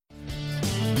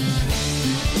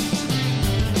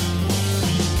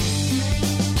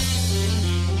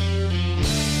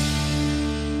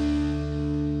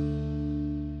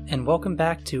and welcome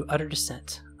back to Utter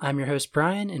Descent. I'm your host,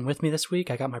 Brian, and with me this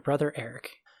week I got my brother, Eric.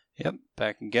 Yep,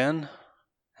 back again.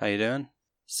 How you doing?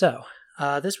 So,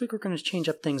 this week we're going to change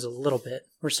up things a little bit.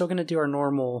 We're still going to do our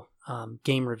normal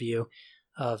game review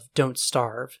of Don't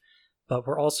Starve, but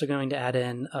we're also going to add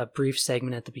in a brief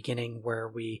segment at the beginning where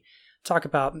we talk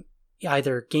about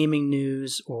either gaming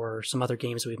news or some other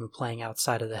games we've been playing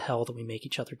outside of the hell that we make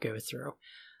each other go through.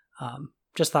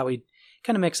 Just thought we'd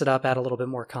kind of mix it up, add a little bit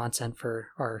more content for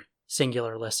our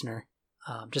singular listener,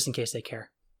 just in case they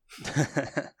care.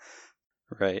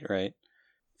 Right.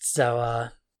 So,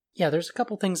 there's a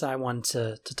couple things I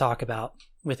wanted to talk about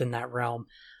within that realm.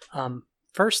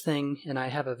 First thing, and I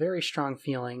have a very strong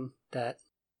feeling that,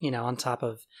 on top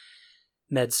of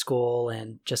med school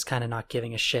and just kind of not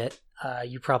giving a shit,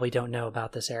 you probably don't know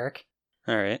about this, Eric.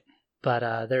 All right.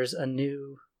 But there's a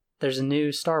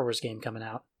new Star Wars game coming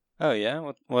out. Oh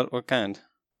yeah, what kind?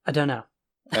 I don't know.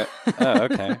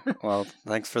 Okay. Well,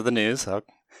 thanks for the news.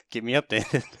 Keep me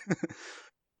updated.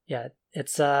 Yeah,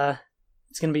 it's going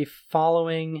to be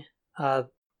following the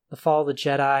fall of the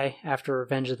Jedi after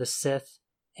Revenge of the Sith,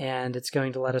 and it's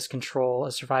going to let us control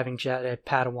a surviving Jedi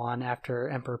Padawan after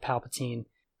Emperor Palpatine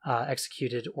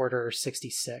executed Order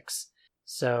 66.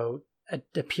 So it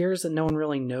appears that no one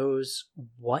really knows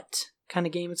what kind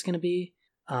of game it's going to be,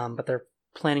 but they're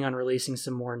planning on releasing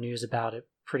some more news about it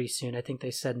pretty soon. I think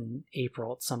they said in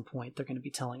April at some point they're going to be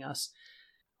telling us.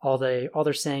 All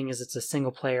they're saying is it's a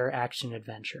single player action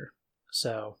adventure.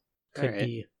 So could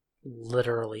be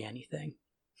literally anything.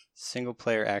 Single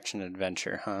player action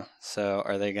adventure, huh? So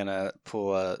are they going to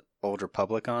pull a Old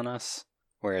Republic on us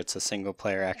where it's a single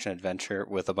player action adventure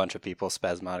with a bunch of people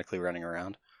spasmodically running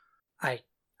around? I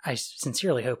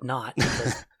sincerely hope not,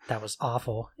 because that was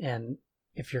awful. And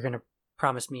if you're going to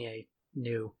promise me a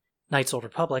new Knights Old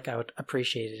Republic, I would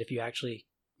appreciate it if you actually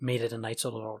made it a Knights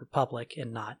Old Republic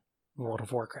and not World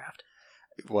of Warcraft.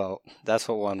 Well, that's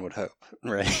what one would hope,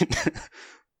 right?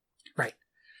 Right.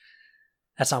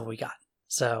 That's not what we got.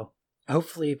 So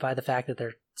hopefully by the fact that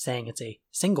they're saying it's a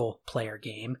single player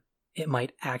game, it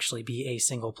might actually be a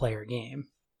single player game.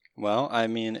 Well, I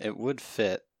mean, it would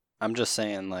fit. I'm just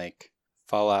saying, like,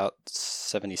 Fallout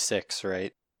 76,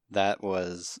 right? That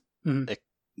was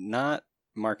not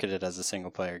marketed as a single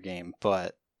player game,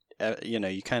 but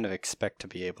you kind of expect to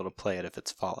be able to play it if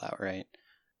it's Fallout, right?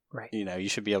 Right. You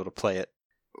should be able to play it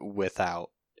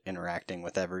without interacting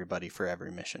with everybody for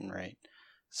every mission, right?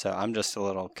 So I'm just a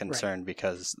little concerned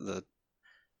because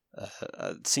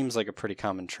it seems like a pretty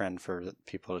common trend for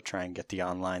people to try and get the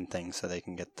online thing so they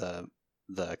can get the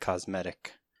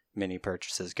cosmetic mini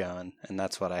purchases going, and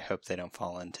that's what I hope they don't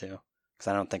fall into, because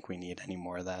I don't think we need any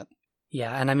more of that.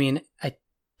 Yeah, and I mean, I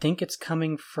think it's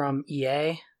coming from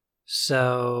EA,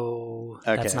 so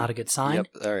that's not a good sign. Yep,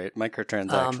 all right,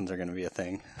 microtransactions are going to be a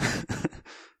thing.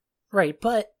 Right,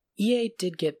 but EA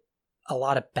did get a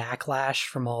lot of backlash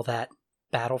from all that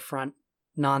Battlefront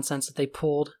nonsense that they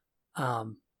pulled,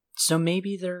 so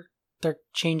maybe they're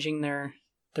changing their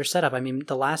setup. I mean,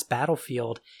 the last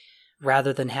Battlefield,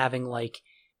 rather than having like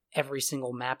every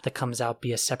single map that comes out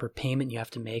be a separate payment you have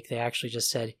to make, they actually just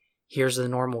said, here's the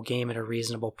normal game at a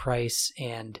reasonable price,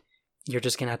 and you're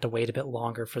just going to have to wait a bit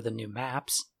longer for the new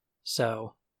maps.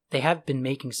 So they have been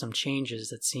making some changes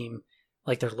that seem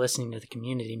like they're listening to the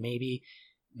community.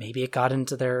 Maybe it got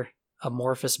into their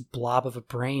amorphous blob of a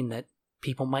brain that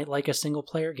people might like a single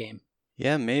player game.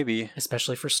 Yeah, maybe.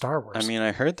 Especially for Star Wars. I mean,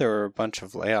 I heard there were a bunch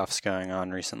of layoffs going on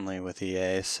recently with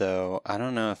EA, so I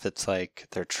don't know if it's like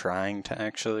they're trying to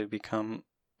actually become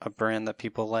a brand that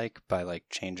people like by like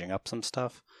changing up some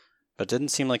stuff. But it didn't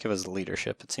seem like it was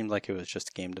leadership. It seemed like it was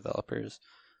just game developers.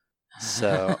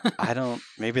 So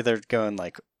maybe they're going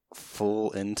like full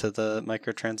into the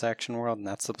microtransaction world, and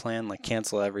that's the plan? Like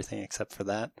cancel everything except for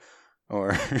that?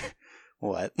 Or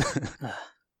what?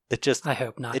 I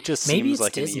hope not. It just maybe seems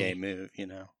like Disney. an EA move,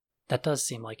 That does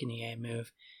seem like an EA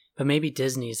move. But maybe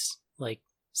Disney's like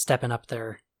stepping up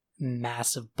their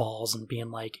massive balls and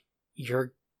being like,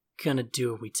 you're going to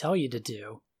do what we tell you to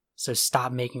do. So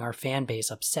stop making our fan base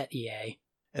upset, EA.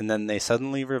 And then they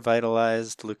suddenly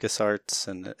revitalized LucasArts,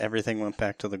 and everything went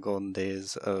back to the golden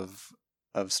days of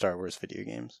Star Wars video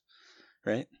games,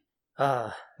 right?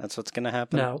 That's what's going to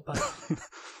happen?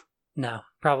 No,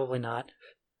 probably not.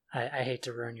 I hate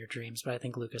to ruin your dreams, but I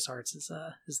think LucasArts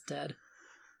is dead.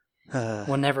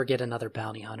 We'll never get another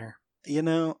bounty hunter.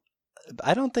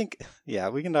 I don't think... Yeah,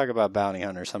 we can talk about bounty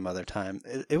hunter some other time.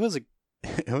 It was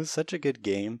such a good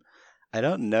game. I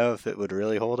don't know if it would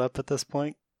really hold up at this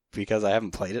point, because I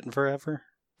haven't played it in forever,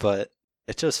 but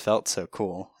it just felt so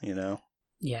cool,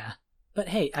 Yeah. But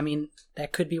hey, I mean,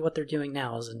 that could be what they're doing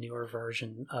now is a newer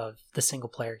version of the single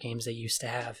player games they used to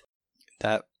have.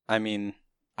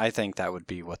 I think that would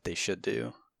be what they should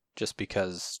do, just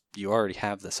because you already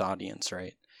have this audience,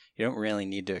 right? You don't really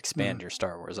need to expand your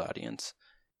Star Wars audience.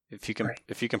 If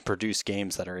you can produce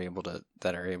games that are able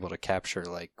to capture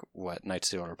like what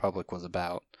Knights of the Old Republic was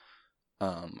about,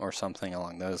 or something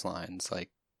along those lines, like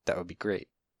that would be great.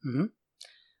 Mm-hmm.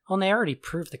 Well, and they already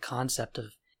proved the concept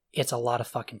of it's a lot of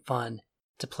fucking fun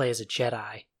to play as a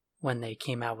Jedi when they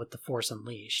came out with The Force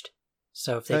Unleashed.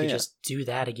 So if they could just do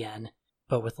that again,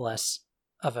 but with less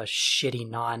of a shitty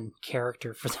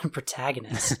non-character for the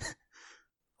protagonist,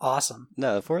 awesome.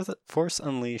 No, Force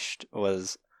Unleashed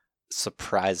was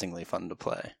surprisingly fun to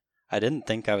play. I didn't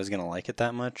think I was going to like it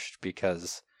that much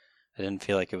because I didn't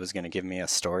feel like it was going to give me a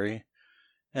story.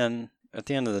 And at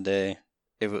the end of the day,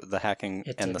 the hacking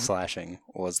and the slashing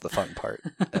was the fun part.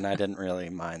 And I didn't really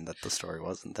mind that the story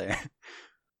wasn't there.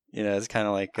 It's kind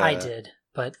of like... I did,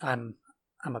 but I'm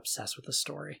obsessed with the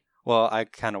story. Well, I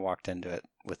kind of walked into it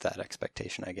with that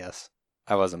expectation, I guess.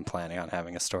 I wasn't planning on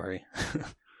having a story.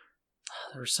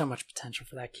 There was so much potential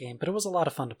for that game, but it was a lot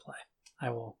of fun to play.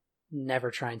 I will never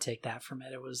try and take that from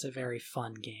it. It was a very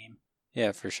fun game.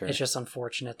 Yeah, for sure. It's just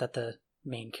unfortunate that the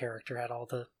main character had all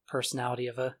the personality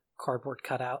of a cardboard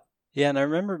cutout. Yeah, and I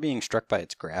remember being struck by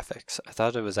its graphics. I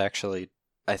thought it was actually,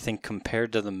 I think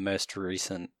compared to the most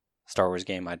recent Star Wars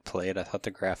game I'd played, I thought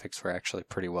the graphics were actually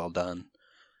pretty well done.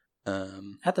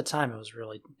 At the time, it was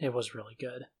really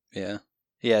good. Yeah.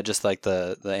 Yeah, just like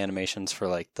the animations for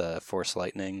like the Force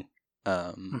Lightning,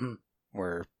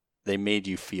 where they made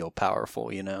you feel powerful,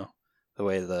 the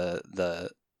way the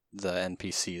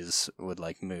NPCs would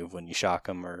like move when you shock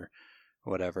them or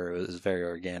whatever. It was very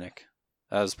organic.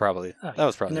 That was probably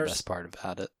the best part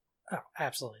about it. Oh,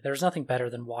 absolutely. There's nothing better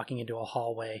than walking into a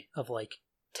hallway of like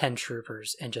 10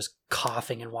 troopers and just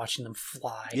coughing and watching them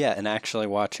fly. Yeah, and actually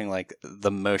watching like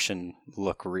the motion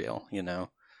look real,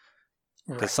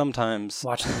 Because sometimes...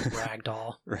 watching them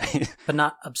ragdoll. Right. But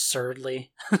not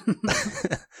absurdly.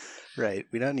 Right.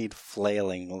 We don't need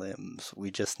flailing limbs.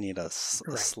 We just need a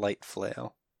slight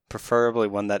flail. Preferably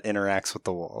one that interacts with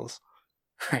the walls.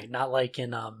 Right. Not like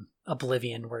in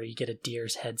Oblivion where you get a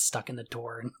deer's head stuck in the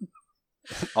door and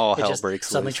all hell breaks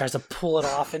loose. Suddenly tries to pull it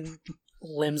off and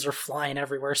limbs are flying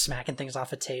everywhere, smacking things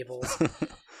off of tables.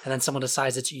 And then someone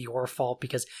decides it's your fault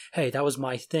because, hey, that was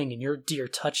my thing and your deer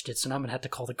touched it, so now I'm going to have to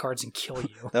call the guards and kill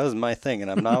you. That was my thing,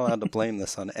 and I'm not allowed to blame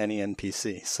this on any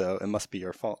NPC, so it must be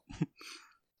your fault.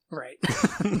 Right.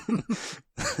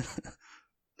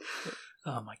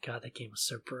 Oh my god, that game was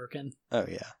so broken. Oh,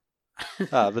 yeah.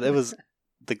 But it was...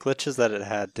 The glitches that it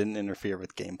had didn't interfere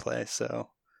with gameplay, so...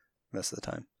 Most of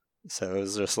the time. So it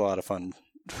was just a lot of fun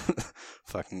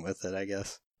fucking with it, I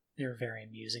guess. They were very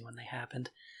amusing when they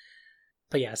happened.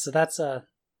 But yeah, so that's a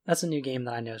new game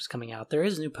that I know is coming out. There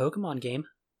is a new Pokemon game.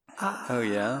 Oh,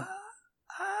 yeah?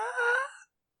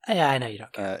 Yeah, I know you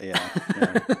don't care.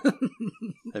 Yeah.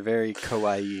 They're very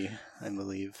kawaii, I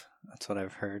believe. That's what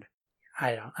I've heard.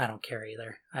 I don't care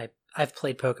either. I've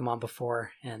played Pokemon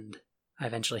before, and I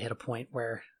eventually hit a point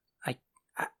where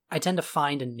I tend to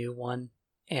find a new one,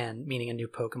 and meaning a new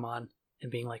Pokemon,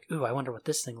 and being like, ooh, I wonder what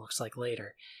this thing looks like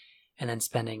later. And then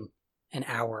spending an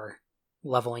hour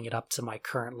leveling it up to my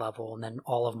current level, and then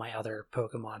all of my other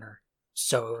Pokemon are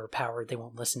so overpowered they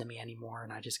won't listen to me anymore,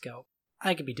 and I just go,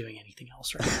 I could be doing anything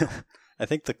else right now. I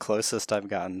think the closest I've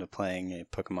gotten to playing a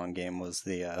Pokemon game was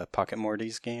the Pocket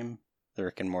Morty's game, the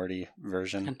Rick and Morty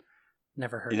version.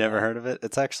 Never heard You never heard of it?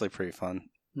 It's actually pretty fun.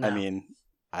 No. I mean,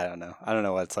 I don't know. I don't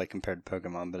know what it's like compared to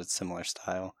Pokemon, but it's similar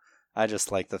style. I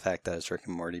just like the fact that it's Rick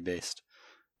and Morty based.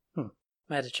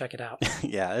 I had to check it out.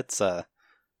 Yeah, it's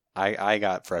I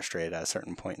got frustrated at a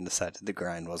certain point and decided the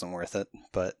grind wasn't worth it,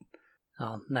 but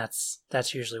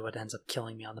that's usually what ends up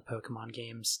killing me on the Pokemon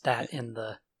games. That and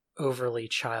the overly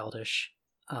childish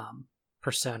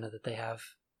persona that they have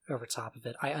over top of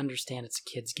it. I understand it's a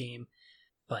kid's game,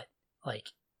 but like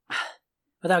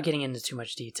without getting into too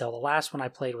much detail, the last one I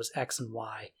played was X and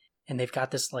Y, and they've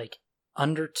got this like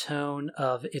undertone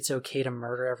of it's okay to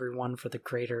murder everyone for the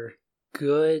greater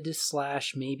good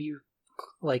 / maybe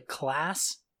like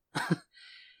class.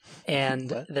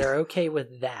 And What? they're okay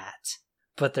with that,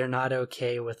 but they're not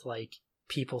okay with like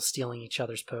people stealing each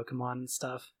other's Pokemon and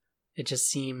stuff. It just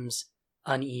seems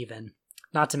uneven.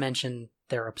 Not to mention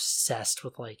they're obsessed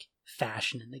with like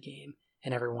fashion in the game,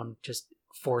 and everyone just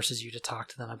forces you to talk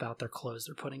to them about their clothes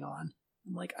they're putting on.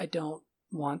 I'm like, I don't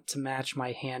want to match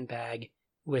my handbag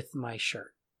with my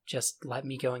shirt. Just let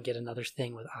me go and get another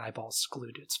thing with eyeballs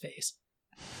glued to its face.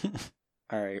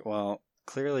 All right, well,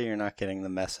 clearly you're not getting the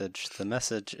message. The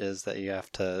message is that you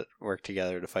have to work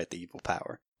together to fight the evil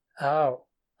power. Oh.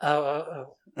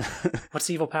 What's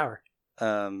the evil power?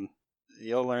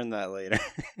 You'll learn that later.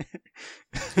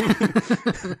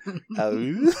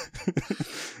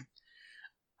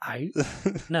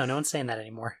 No one's saying that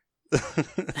anymore.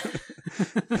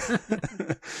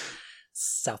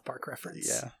 South Park reference.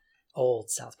 Yeah. Old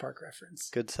South Park reference.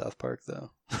 Good South Park,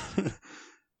 though.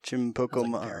 Jim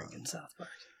Pokemon. Like very good South Park.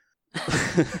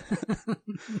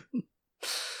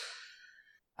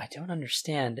 I don't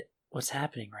understand what's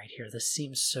happening right here. This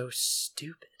seems so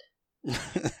stupid.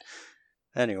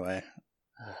 Anyway.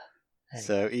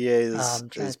 So EA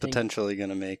is potentially going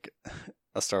to make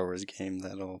a Star Wars game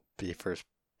that'll be first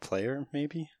player,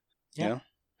 maybe? Yeah.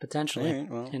 Potentially. Right,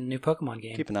 well, in a new Pokemon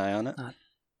game. Keep an eye on it.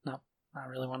 Not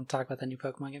really want to talk about that new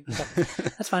Pokemon game. But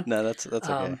that's fine. No, that's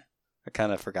okay. I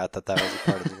kind of forgot that was a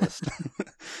part of the list.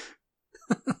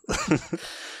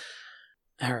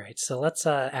 All right, so let's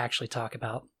actually talk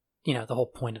about the whole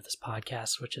point of this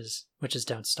podcast, which is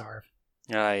Don't Starve.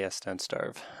 Ah, yes, Don't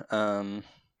Starve.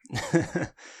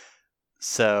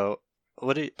 So,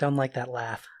 what do you... Don't like that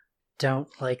laugh. Don't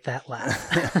like that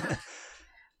laugh.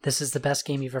 This is the best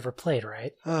game you've ever played,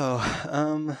 right?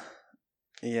 Oh,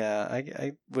 yeah,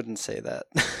 I wouldn't say that.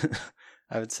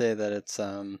 I would say that it's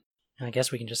I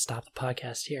guess we can just stop the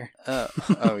podcast here.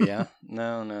 Oh yeah.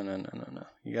 No.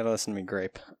 You gotta listen to me,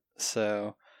 Grape.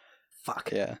 So,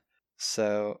 fuck. Yeah.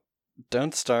 So,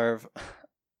 Don't Starve.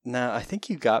 Now, I think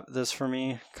you got this for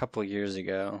me a couple years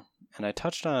ago, and I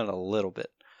touched on it a little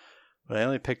bit, but I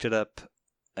only picked it up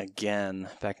again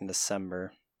back in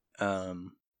December.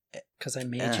 Because I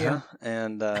made you.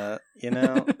 And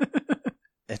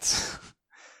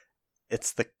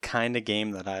it's the kind of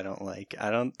game that I don't like. I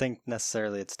don't think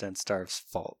necessarily it's Don't Starve's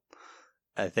fault.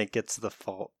 I think it's the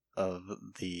fault of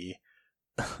the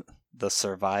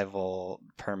survival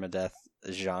permadeath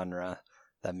genre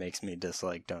that makes me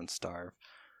dislike Don't Starve.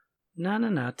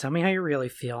 No. Tell me how you really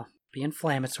feel. Be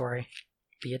inflammatory.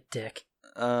 Be a dick.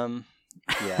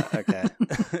 Yeah, okay.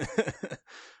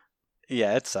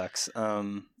 Yeah, it sucks.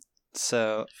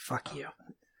 So fuck you.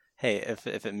 Hey,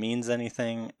 if it means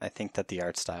anything, I think that the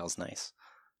art style's nice.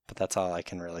 But that's all I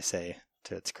can really say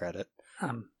to its credit.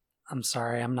 I'm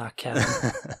sorry, I'm not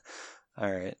Kevin. All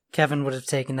right. Kevin would have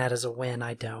taken that as a win.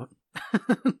 I don't.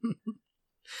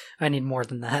 I need more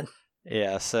than that.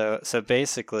 Yeah, so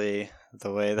basically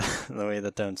the way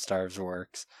that Don't Starve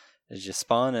works is you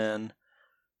spawn in,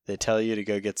 they tell you to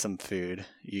go get some food.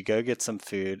 You go get some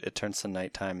food, it turns to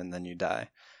nighttime, and then you die.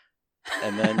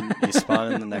 And then you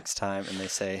spawn in the next time, and they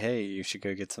say, hey, you should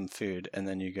go get some food. And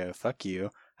then you go, fuck you.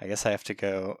 I guess I have to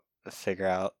go figure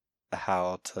out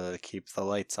how to keep the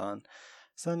lights on.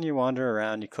 So then you wander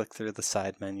around, you click through the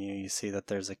side menu, you see that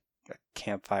there's a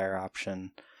campfire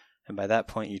option. And by that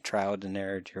point, you trialed and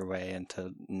errored your way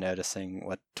into noticing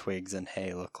what twigs and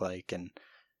hay look like and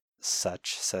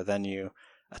such. So then you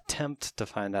attempt to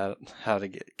find out how to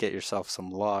get yourself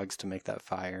some logs to make that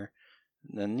fire.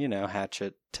 And then,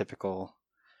 hatchet, typical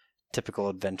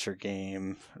adventure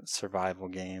game, survival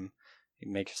game.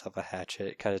 You make yourself a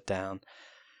hatchet, cut it down.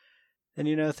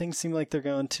 And things seem like they're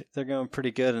going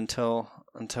pretty good until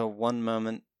one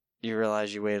moment you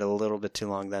realize you waited a little bit too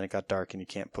long, then it got dark and you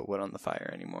can't put wood on the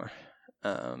fire anymore.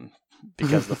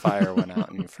 Because the fire went out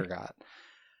and you forgot.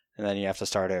 And then you have to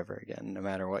start over again, no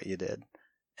matter what you did.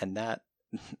 And that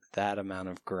amount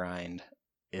of grind,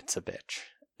 it's a bitch.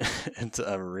 It's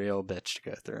a real bitch to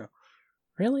go through.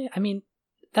 Really? I mean,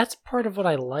 that's part of what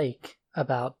I like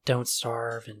about Don't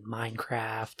Starve and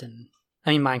Minecraft. And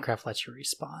I mean, Minecraft lets you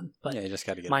respawn, but yeah, you just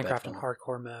got to get Minecraft in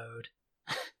hardcore mode.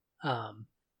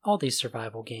 All these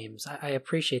survival games, I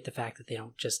appreciate the fact that they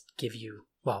don't just give you,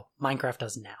 well, Minecraft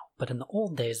does now, but in the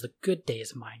old days, the good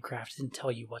days of Minecraft didn't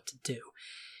tell you what to do.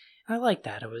 I like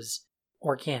that. It was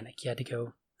organic. You had to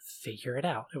go figure it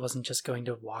out. It wasn't just going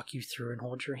to walk you through and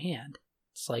hold your hand.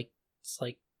 It's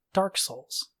like Dark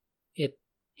Souls. It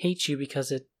hates you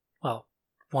because it,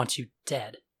 wants you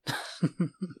dead.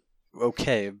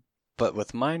 Okay, but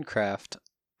with Minecraft,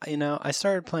 I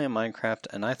started playing Minecraft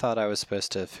and I thought I was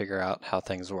supposed to figure out how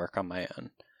things work on my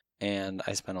own. And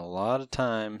I spent a lot of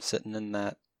time sitting in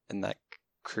that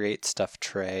create stuff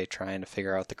tray trying to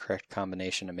figure out the correct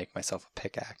combination to make myself a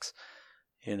pickaxe.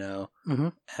 Mm-hmm.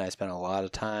 And I spent a lot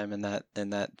of time in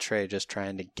that tray just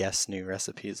trying to guess new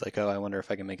recipes. Like, oh, I wonder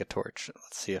if I can make a torch.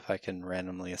 Let's see if I can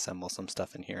randomly assemble some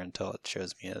stuff in here until it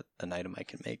shows me an item I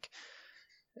can make.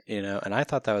 And I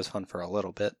thought that was fun for a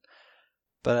little bit.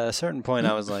 But at a certain point,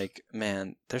 I was like,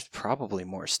 man, there's probably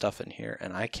more stuff in here,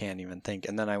 and I can't even think.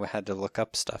 And then I had to look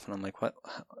up stuff, and I'm like, what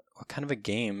kind of a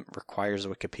game requires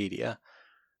Wikipedia?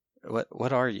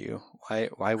 What are you?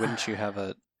 Why wouldn't you have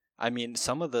a... I mean,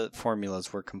 some of the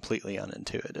formulas were completely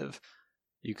unintuitive.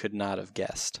 You could not have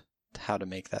guessed how to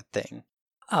make that thing.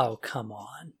 Oh, come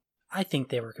on. I think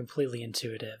they were completely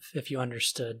intuitive if you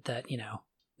understood that,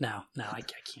 No, I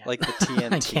can't. Like the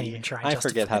TNT. I can't even try. I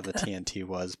forget how the TNT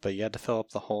was, but you had to fill up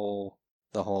the whole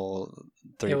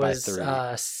 3x3. It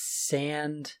was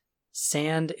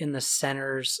sand in the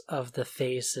centers of the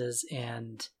faces,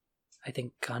 and I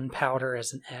think gunpowder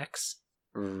as an X.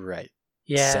 Right.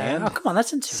 Yeah. Sand? Oh, come on,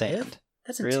 that's intuitive. Sand.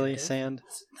 That's intuitive. Really, sand?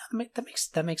 That makes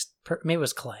maybe it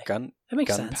was clay. That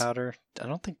makes sense. Gunpowder? I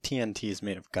don't think TNT is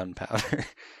made of gunpowder.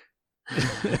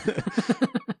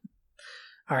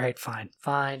 All right, fine.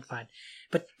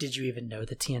 But did you even know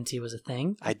that TNT was a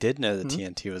thing? I did know that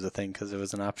TNT was a thing because it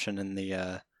was an option in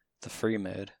the free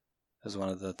mode as one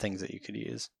of the things that you could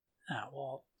use. Oh,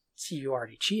 well, see, you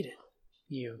already cheated.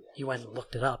 You went and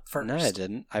looked it up first. No, I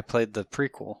didn't. I played the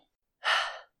prequel.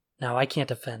 No, I can't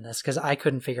defend this because I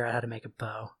couldn't figure out how to make a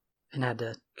bow and had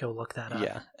to go look that up.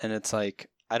 Yeah, and it's like,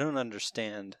 I don't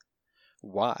understand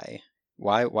why.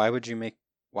 Why would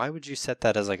you set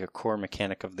that as like a core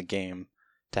mechanic of the game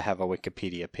to have a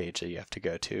Wikipedia page that you have to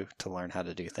go to learn how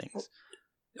to do things?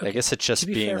 Okay. I guess it's just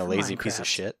being a lazy piece of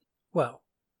shit. Whoa,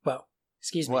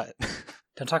 excuse me. What?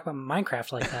 Don't talk about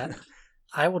Minecraft like that.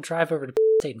 I will drive over to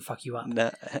state and fuck you up.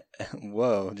 No,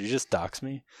 whoa, did you just dox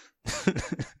me?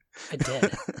 I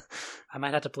did. I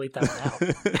might have to bleep that one out.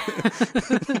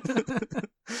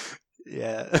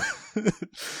 Yeah.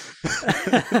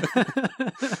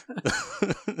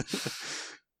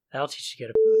 That'll teach you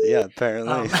to go to... Yeah,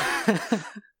 apparently.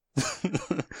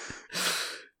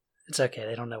 It's okay.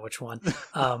 They don't know which one.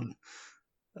 All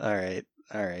right.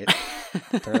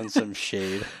 Throwing some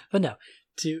shade. But no,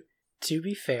 to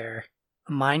be fair,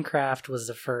 Minecraft was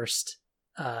the first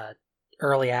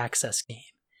early access game.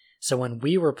 So when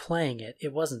we were playing it,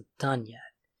 it wasn't done yet.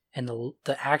 And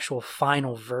the actual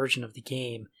final version of the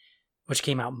game, which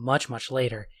came out much, much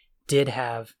later, did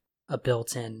have a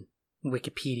built-in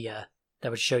Wikipedia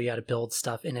that would show you how to build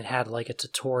stuff, and it had like a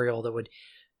tutorial that would,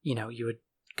 you would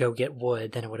go get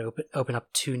wood, then it would open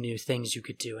up 2 new things you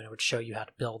could do, and it would show you how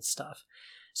to build stuff.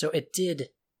 So it did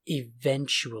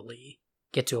eventually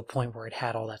get to a point where it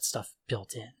had all that stuff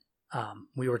built in.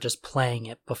 We were just playing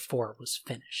it before it was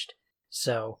finished.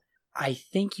 So I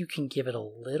think you can give it a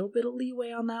little bit of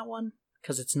leeway on that one,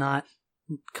 because it's not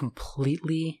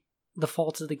completely the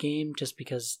fault of the game just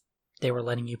because they were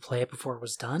letting you play it before it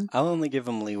was done. I'll only give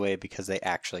them leeway because they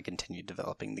actually continued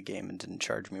developing the game and didn't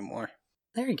charge me more.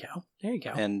 There you go.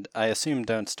 And I assume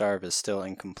Don't Starve is still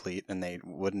incomplete, and they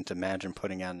wouldn't imagine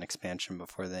putting out an expansion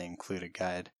before they include a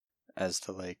guide as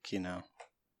to where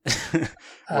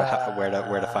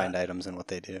to find items and what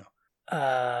they do.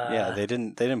 Yeah, they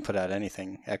didn't put out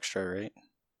anything extra, right?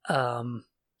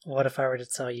 What if I were to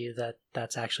tell you that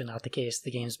that's actually not the case?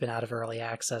 The game's been out of early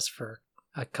access for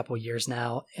a couple years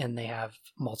now, and they have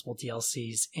multiple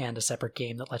DLCs and a separate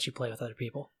game that lets you play with other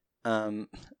people.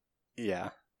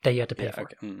 Yeah. That you have to pay for.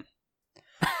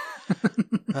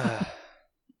 Okay.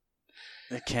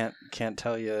 I can't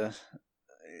tell you.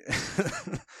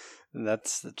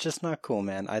 That's just not cool,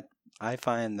 man. I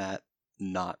find that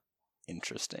not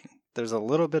interesting. There's a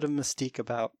little bit of mystique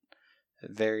about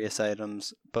various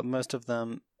items, but most of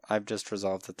them I've just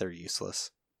resolved that they're useless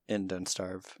in Don't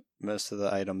Starve. Most of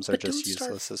the items are just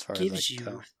useless as far as I can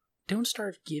tell. Don't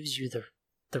Starve gives you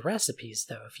the recipes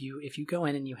though. If you go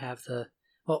in and you have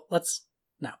let's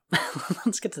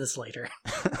get to this later.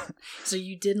 So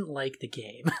you didn't like the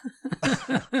game.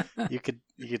 You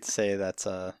could say that's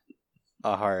a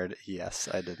hard yes,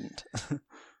 I didn't.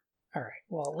 All right.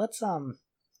 Well, let's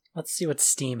see what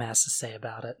Steam has to say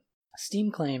about it.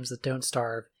 Steam claims that Don't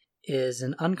Starve is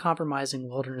an uncompromising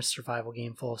wilderness survival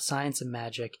game full of science and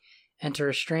magic. Enter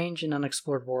a strange and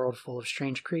unexplored world full of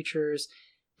strange creatures,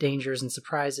 dangers, and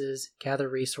surprises. Gather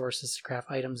resources to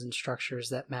craft items and structures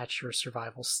that match your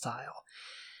survival style.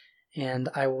 And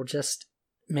I will just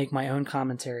make my own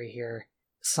commentary here.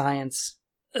 Science,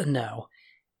 no.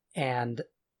 And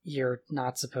you're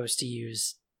not supposed to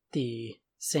use the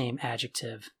same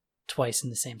adjective twice in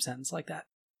the same sentence like that.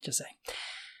 Just saying.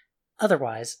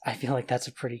 Otherwise, I feel like that's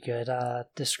a pretty good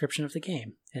description of the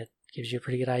game. It gives you a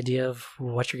pretty good idea of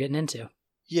what you're getting into.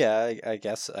 Yeah, I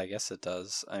guess it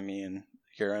does. I mean,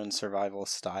 your own survival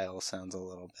style sounds a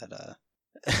little bit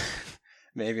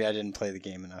maybe I didn't play the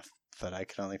game enough, but I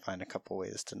could only find a couple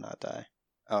ways to not die.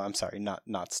 Oh, I'm sorry,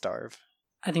 not starve.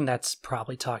 I think that's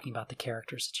probably talking about the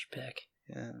characters that you pick.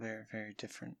 Yeah, very, very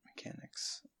different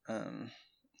mechanics.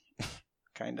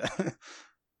 Kinda.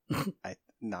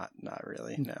 Not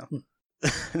really, no.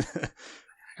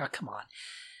 Oh, come on.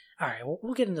 Alright,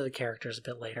 we'll get into the characters a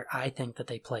bit later. I think that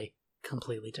they play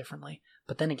completely differently.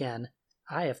 But then again,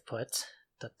 I have put...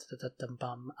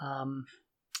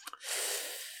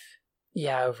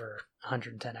 over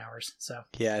 110 hours, so...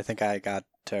 Yeah, I think I got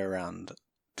to around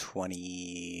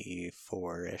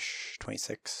 24-ish,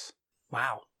 26.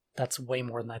 Wow, that's way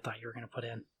more than I thought you were going to put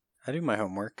in. I do my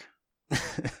homework.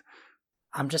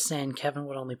 I'm just saying Kevin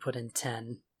would only put in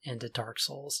 10 into Dark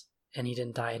Souls, and he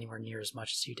didn't die anywhere near as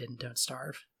much as you did in Don't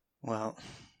Starve. Well,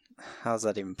 how's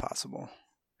that even possible?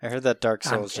 I heard that Dark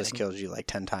Souls just kills you like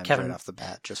 10 times right off the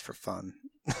bat, just for fun.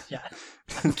 Yeah,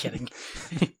 I'm kidding.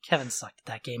 Kevin sucked at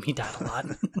that game. He died a lot.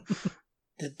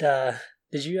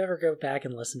 Did you ever go back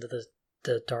and listen to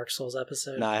the Dark Souls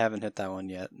episode? No, I haven't hit that one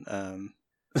yet.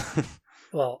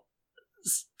 Well,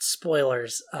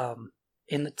 spoilers.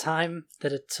 In the time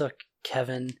that it took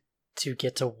Kevin to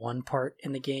get to one part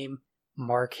in the game,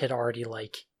 Mark had already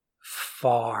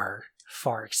far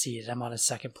exceeded him on his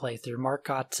second playthrough. Mark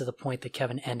got to the point that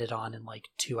Kevin ended on in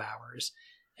 2 hours,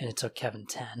 and it took Kevin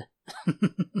 10.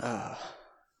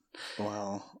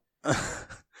 Well,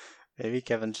 maybe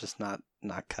Kevin's just not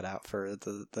cut out for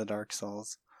the Dark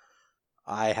Souls.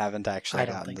 I haven't actually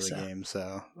gotten into the game,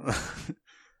 so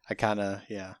I kind of,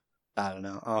 I don't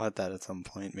know. I'll hit that at some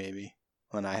point, maybe,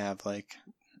 when I have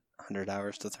 100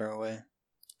 hours to throw away.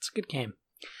 It's a good game.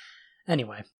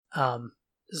 Anyway,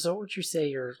 so what would you say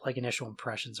your initial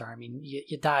impressions are? I mean,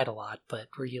 you died a lot, but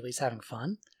were you at least having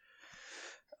fun?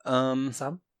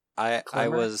 Some? I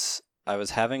was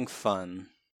having fun,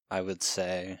 I would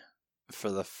say, for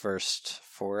the first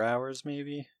 4 hours,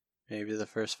 maybe the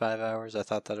first 5 hours. I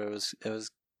thought that it was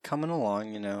coming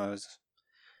along. I was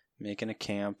making a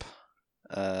camp.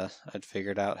 I'd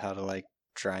figured out how to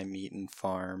dry meat and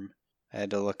farm. I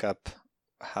had to look up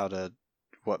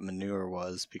what manure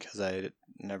was because I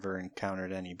never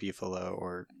encountered any beefalo,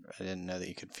 or I didn't know that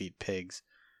you could feed pigs.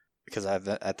 Because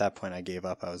at that point I gave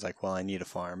up. I was like, well, I need a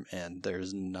farm, and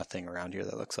there's nothing around here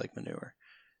that looks like manure.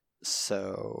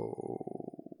 So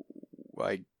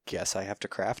I guess I have to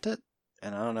craft it,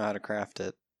 and I don't know how to craft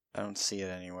it. I don't see it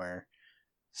anywhere.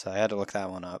 So I had to look that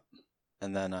one up,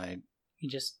 and then You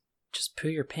just poo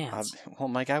your pants. Well,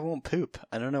 my guy won't poop.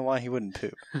 I don't know why he wouldn't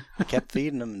poop. I kept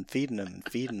feeding him and feeding him and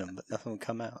feeding him, but nothing would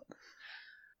come out.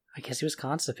 I guess he was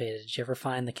constipated. Did you ever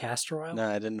find the castor oil? No,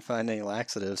 I didn't find any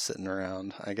laxatives sitting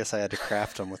around. I guess I had to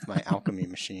craft them with my alchemy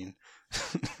machine.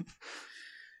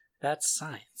 That's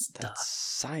science. That's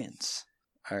science.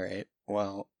 All right.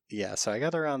 Well, yeah, so I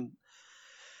got around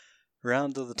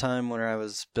to the time where I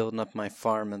was building up my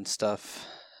farm and stuff,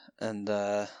 and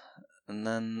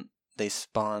then they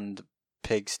spawned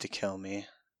pigs to kill me,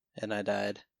 and I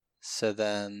died. So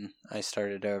then I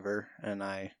started over, and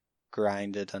I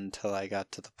grinded until I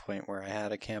got to the point where I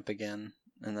had a camp again,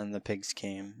 and then the pigs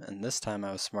came, and this time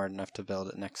I was smart enough to build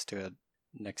it next to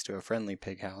a friendly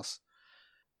pig house.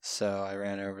 So I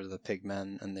ran over to the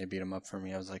pigmen, and they beat them up for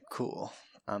me. I was like, cool,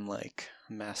 I'm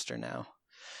master now.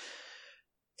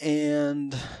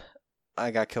 And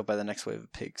I got killed by the next wave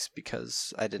of pigs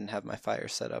because I didn't have my fire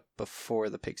set up before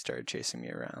the pigs started chasing me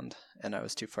around, and I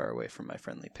was too far away from my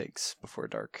friendly pigs before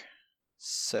dark.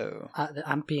 So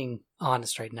I'm being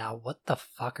honest right now. What the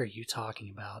fuck are you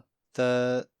talking about?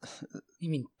 You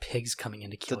mean pigs coming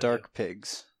in to kill the dark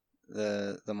pigs,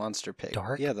 the monster pig.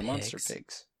 Dark the pigs? Monster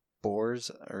pigs. Boars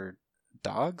or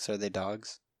dogs? Are they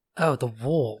dogs? Oh, the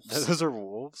wolves. Those are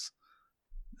wolves.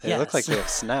 They Yes. look like they have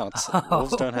snouts.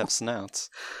 Wolves don't have snouts.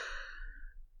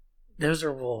 Those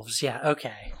are wolves. Yeah.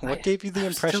 Okay. What gave you the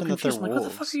impression that they're wolves? What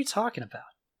the fuck are you talking about?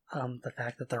 The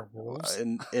fact that they're wolves.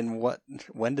 In what?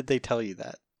 When did they tell you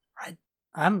that?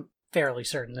 I'm fairly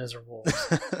certain those are wolves.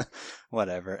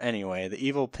 Whatever. Anyway, the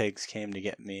evil pigs came to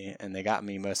get me, and they got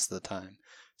me most of the time.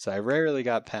 So I rarely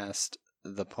got past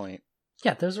the point.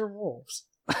 Yeah, those are wolves.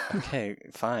 Okay,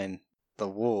 fine. The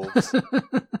wolves.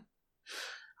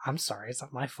 I'm sorry, it's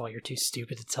not my fault. You're too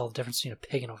stupid to tell the difference between a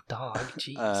pig and a dog.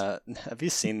 Jeez. Have you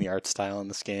seen the art style in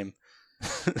this game?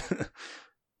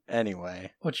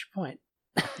 Anyway. What's your point?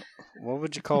 What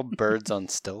would you call birds on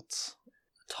stilts?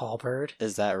 A tall bird?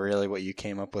 Is that really what you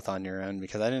came up with on your own?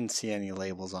 Because I didn't see any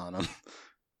labels on them.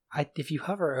 If you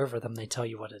hover over them, they tell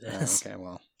you what it is. Okay,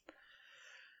 well.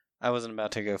 I wasn't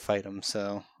about to go fight them,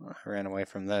 so I ran away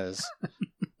from those.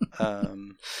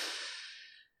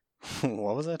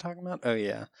 What was I talking about? Oh,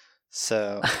 yeah.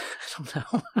 So. I don't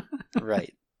know.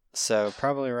 Right. So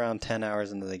probably around 10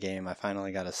 hours into the game, I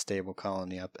finally got a stable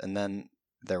colony up, and then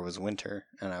there was winter,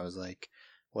 and I was like,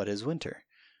 what is winter?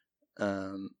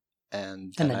 And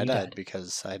then I you died died.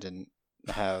 because I didn't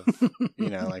have,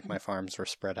 like my farms were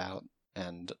spread out,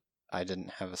 and I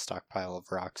didn't have a stockpile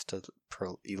of rocks to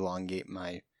elongate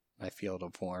my field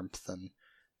of warmth, and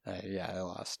I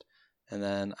lost. And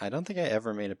then I don't think I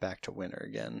ever made it back to winter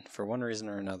again. For one reason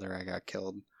or another, I got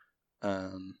killed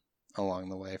along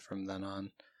the way from then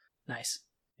on. Nice.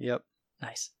 Yep.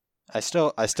 Nice. I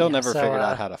still never figured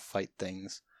out how to fight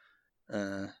things.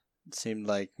 It seemed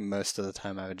like most of the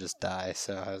time I would just die,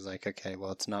 so I was like, okay,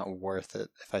 well, it's not worth it.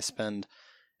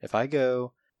 If I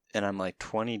go and I'm like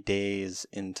 20 days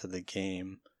into the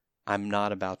game, I'm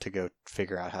not about to go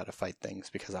figure out how to fight things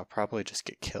because I'll probably just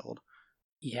get killed.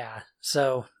 Yeah,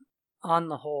 so on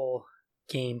the whole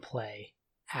gameplay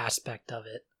aspect of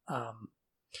it,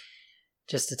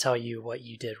 just to tell you what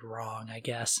you did wrong, I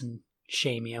guess, and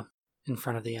shame you in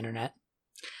front of the internet.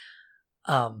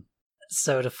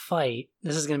 So to fight,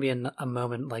 this is going to be a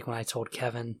moment like when I told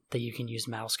Kevin that you can use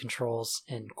mouse controls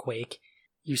in Quake.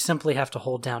 You simply have to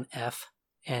hold down F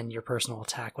and your person will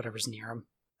attack whatever's near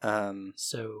him.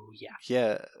 So, yeah.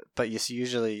 Yeah, but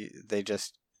usually they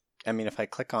just... I mean, if I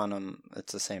click on them,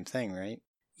 it's the same thing, right?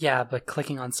 Yeah, but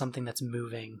clicking on something that's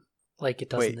moving, like it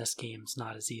does in this game, is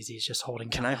not as easy as just holding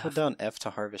down Can I F. hold down F to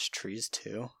harvest trees,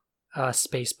 too?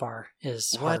 Spacebar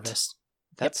is harvest.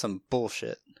 That's some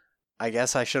bullshit. I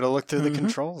guess I should have looked through the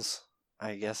controls.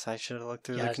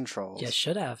 You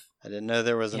should have. I didn't know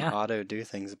there was an auto do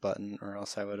things button, or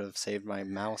else I would have saved my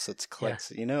mouse its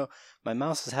clicks. Yeah. My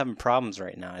mouse is having problems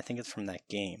right now. I think it's from that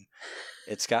game.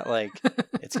 It's got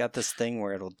it's got this thing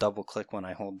where it'll double click when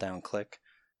I hold down click.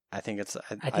 I think it's...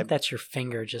 I think that's your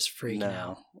finger just freaking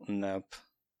out. Nope.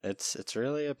 It's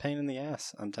really a pain in the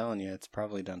ass. I'm telling you, it's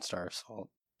probably done Star Assault.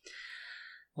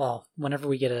 Well, whenever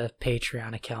we get a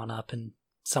Patreon account up and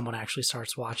someone actually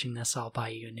starts watching this, I'll buy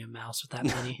you a new mouse with that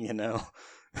money.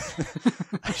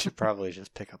 I should probably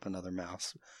just pick up another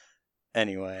mouse.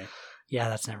 Anyway. Yeah,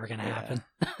 that's never going to happen.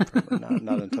 Probably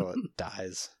not until it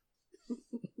dies.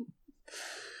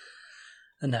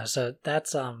 No, so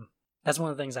that's one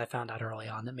of the things I found out early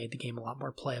on that made the game a lot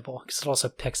more playable, because it also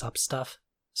picks up stuff.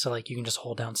 So you can just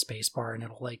hold down spacebar and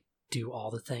it'll do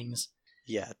all the things.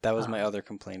 Yeah, that was my other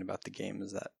complaint about the game,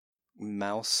 is that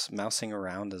mousing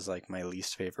around is my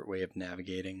least favorite way of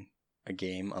navigating a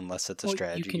game, unless it's a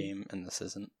strategy game, and this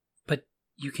isn't. But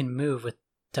you can move with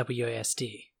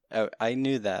WASD. Oh, I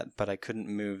knew that, but I couldn't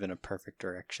move in a perfect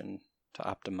direction to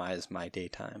optimize my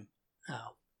daytime.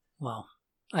 Oh, well,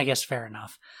 I guess fair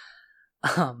enough.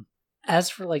 As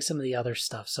for some of the other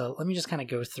stuff, so let me just kind of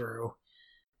go through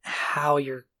how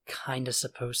you're kind of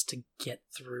supposed to get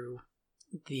through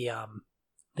the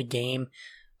game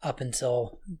up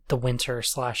until the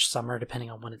winter/summer, depending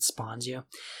on when it spawns you.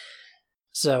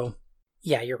 So,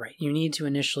 yeah, you're right. You need to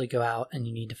initially go out and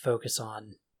you need to focus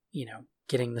on,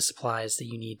 getting the supplies that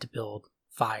you need to build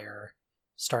fire,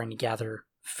 starting to gather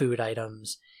food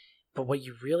items. But what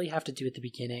you really have to do at the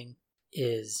beginning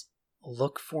is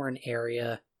look for an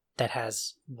area that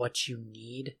has what you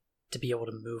need to be able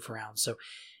to move around. So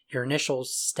your initial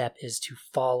step is to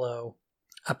follow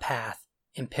a path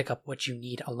and pick up what you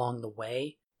need along the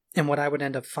way. And what I would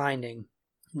end up finding,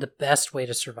 the best way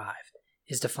to survive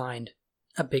is to find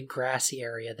a big grassy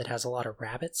area that has a lot of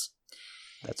rabbits.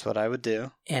 That's what I would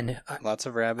do. And lots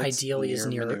of rabbits, ideally is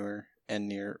near manure and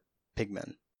near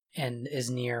pigmen. And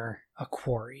is near a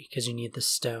quarry, because you need the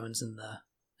stones and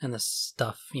the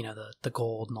stuff, the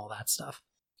gold and all that stuff.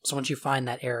 So once you find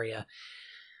that area,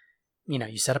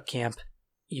 you set up camp,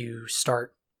 you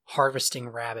start harvesting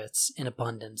rabbits in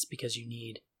abundance, because you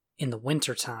need, in the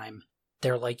wintertime,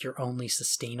 they're your only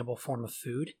sustainable form of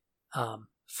food.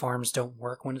 Farms don't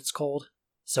work when it's cold,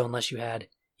 so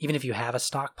even if you have a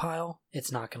stockpile,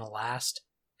 it's not going to last,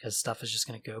 because stuff is just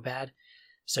going to go bad.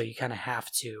 So you kind of have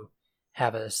to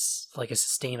have a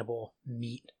sustainable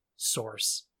meat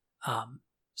source.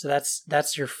 So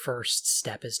that's your first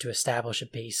step, is to establish a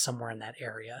base somewhere in that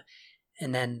area.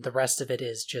 And then the rest of it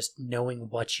is just knowing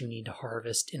what you need to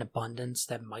harvest in abundance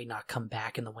that might not come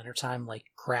back in the wintertime, like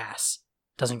grass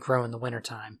doesn't grow in the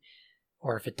wintertime,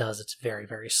 or if it does, it's very,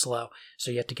 very slow.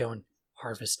 So you have to go and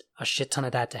harvest a shit ton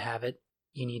of that to have it.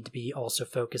 You need to be also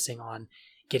focusing on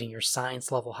getting your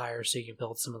science level higher so you can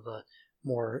build some of the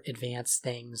more advanced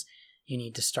things. You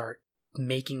need to start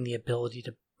making the ability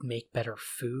to make better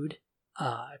food,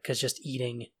 because just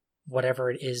eating whatever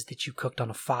it is that you cooked on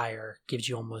a fire gives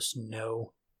you almost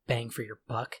no bang for your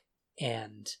buck.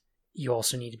 And you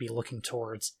also need to be looking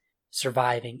towards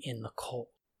surviving in the cold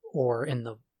or in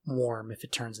the warm if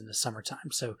it turns into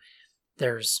summertime. So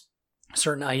there's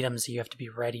certain items that you have to be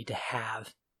ready to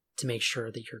have to make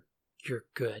sure that you're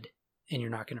good and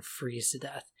you're not going to freeze to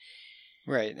death.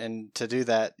 Right, and to do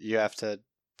that, you have to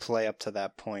play up to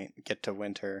that point, get to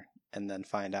winter, and then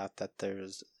find out that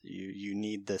you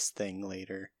need this thing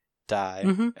later, die,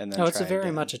 Mm-hmm. and then Oh, try it's very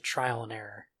again. much a trial and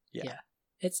error. Yeah.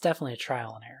 It's definitely a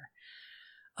trial and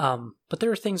error. But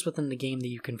there are things within the game that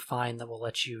you can find that will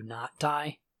let you not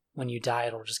die. When you die,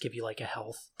 it'll just give you like a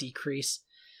health decrease.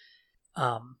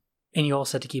 And you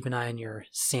also have to keep an eye on your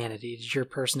sanity. Did your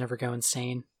person ever go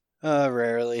insane?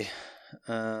 Rarely.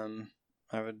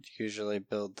 I would usually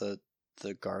build the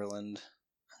garland,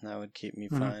 and that would keep me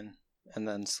fine. And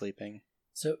then sleeping.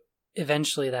 So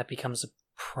eventually that becomes a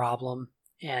problem,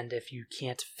 and if you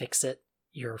can't fix it,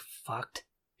 you're fucked,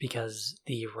 because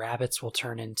the rabbits will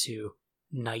turn into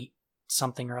night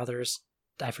something or others.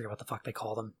 I forget what the fuck they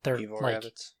call them. They're Evil like,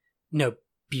 rabbits? No,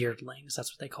 beardlings,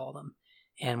 that's what they call them.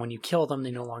 And when you kill them,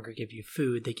 they no longer give you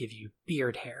food, they give you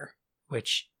beard hair,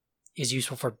 which is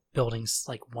useful for building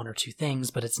like one or two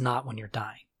things, but it's not when you're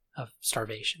dying of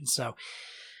starvation. So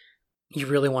you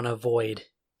really want to avoid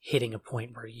hitting a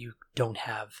point where you don't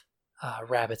have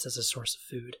rabbits as a source of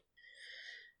food.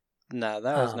 No,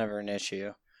 that was never an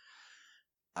issue.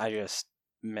 I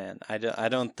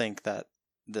don't think that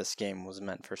this game was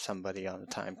meant for somebody on a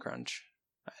time crunch.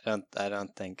 I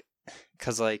don't think,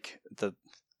 because like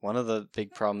one of the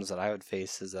big problems that I would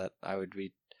face is that I would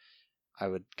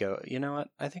go, you know what?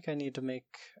 I think I need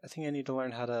to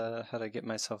learn how to get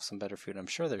myself some better food. I'm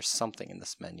sure there's something in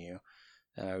this menu,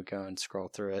 and I would go and scroll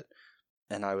through it,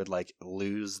 and I would like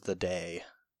lose the day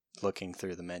looking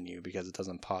through the menu because it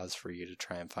doesn't pause for you to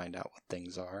try and find out what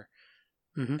things are.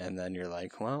 Mm-hmm. And then you're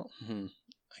like, well,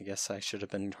 I guess I should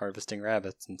have been harvesting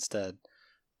rabbits instead.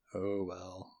 Oh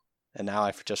well. And now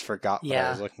I just forgot what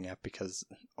I was looking at because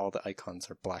all the icons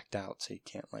are blacked out, so you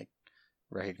can't like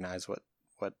recognize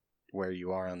where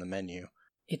you are on the menu.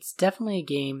 It's definitely a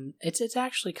game. It's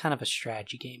actually kind of a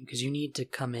strategy game because you need to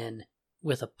come in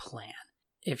with a plan.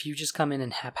 If you just come in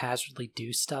and haphazardly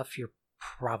do stuff, you're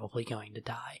probably going to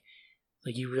die.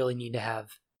 Like, you really need to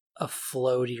have a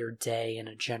flow to your day and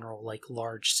a general like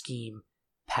large scheme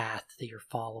path that you're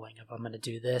following of, I'm going to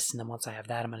do this, and then once I have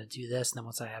that, I'm going to do this, and then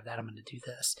once I have that, I'm going to do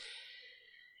this.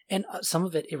 And some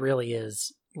of it really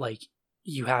is like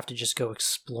you have to just go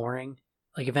exploring.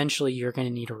 Like, eventually you're going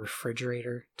to need a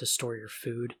refrigerator to store your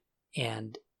food,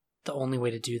 and the only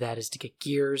way to do that is to get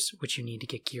gears, which you need to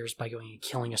get gears by going and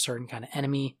killing a certain kind of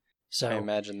enemy. So I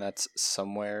imagine that's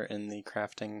somewhere in the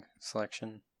crafting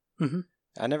selection. Mm-hmm.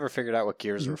 I never figured out what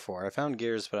gears were for. I found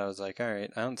gears, but I was like, all right,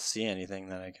 I don't see anything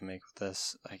that I can make with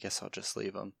this. I guess I'll just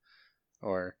leave them.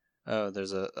 Or, oh,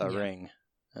 there's a ring.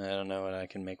 I don't know what I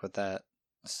can make with that.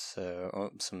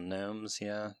 So, some gnomes,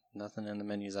 yeah. Nothing in the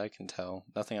menus I can tell.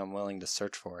 Nothing I'm willing to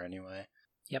search for anyway.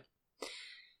 Yep.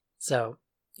 So,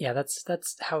 yeah, that's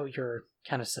how you're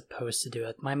kind of supposed to do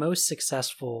it. My most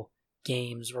successful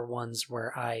games were ones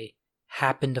where I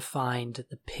happened to find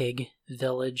the pig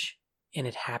village, and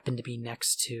it happened to be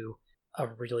next to a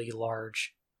really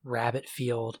large rabbit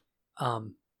field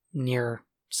near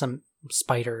some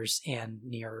spiders and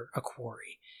near a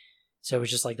quarry. So it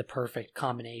was just like the perfect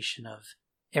combination of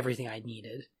everything I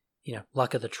needed,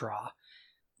 luck of the draw.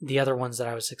 The other ones that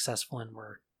I was successful in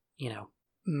were,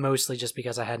 mostly just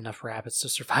because I had enough rabbits to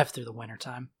survive through the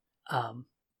wintertime.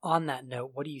 On that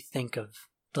note, what do you think of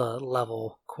the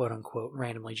level, quote unquote,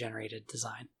 randomly generated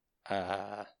design?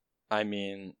 I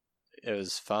mean, it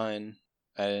was fine.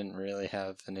 I didn't really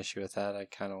have an issue with that. I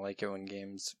kind of like it when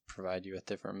games provide you with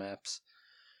different maps.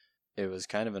 It was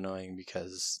kind of annoying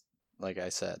because, like I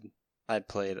said, I'd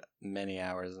played many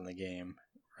hours in the game,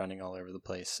 running all over the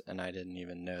place, and I didn't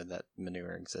even know that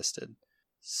manure existed.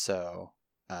 So,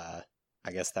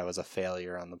 I guess that was a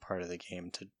failure on the part of the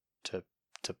game to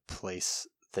place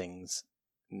things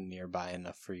nearby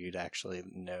enough for you to actually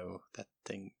know that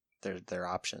they're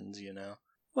options,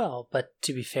 Well, but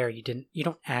to be fair, you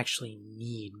don't actually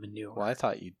need manure. Well, I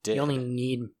thought you did. You only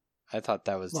need... I thought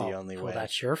that was the only way. Well,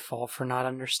 that's your fault for not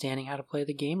understanding how to play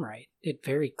the game right. It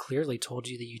very clearly told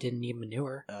you that you didn't need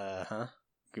manure. Uh-huh.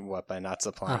 What, by not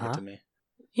supplying it to me?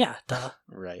 Yeah, duh.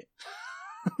 Right.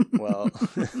 Well,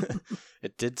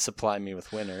 it did supply me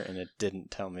with winter, and it didn't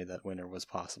tell me that winter was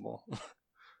possible.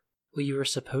 Well, you were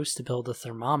supposed to build a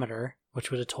thermometer,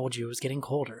 which would have told you it was getting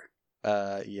colder.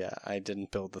 Yeah, I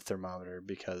didn't build the thermometer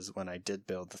because when I did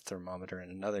build the thermometer in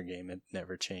another game, it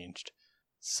never changed.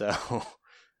 So...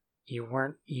 You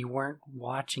weren't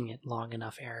watching it long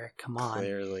enough, Eric. Come on.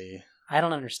 Clearly. I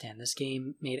don't understand. This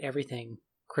game made everything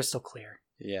crystal clear.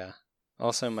 Yeah.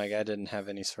 Also, my guy didn't have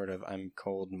any sort of I'm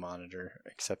cold monitor,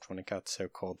 except when it got so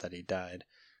cold that he died.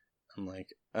 I'm like,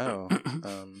 oh,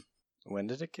 when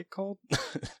did it get cold?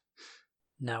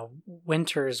 No,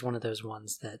 winter is one of those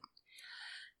ones that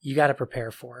you got to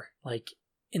prepare for. Like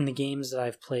in the games that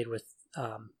I've played with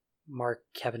Mark,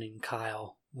 Kevin, and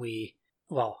Kyle,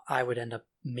 I would end up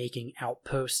making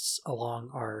outposts along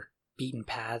our beaten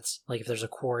paths. Like if there's a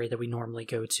quarry that we normally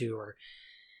go to, or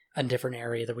a different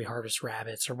area that we harvest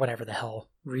rabbits, or whatever the hell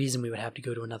reason we would have to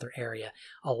go to another area,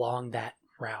 along that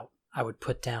route, I would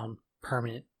put down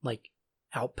permanent like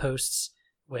outposts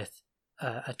with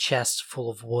a chest full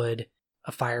of wood,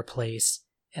 a fireplace,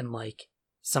 and like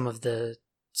some of the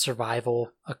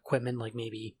survival equipment, like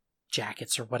maybe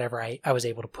jackets or whatever I was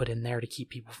able to put in there to keep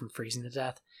people from freezing to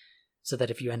death, so that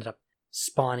if you ended up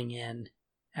spawning in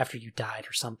after you died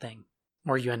or something,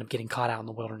 or you end up getting caught out in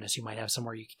the wilderness, you might have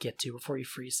somewhere you could get to before you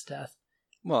freeze to death.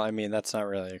 Well, I mean, that's not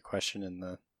really a question in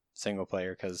the single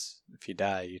player, because if you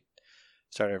die, you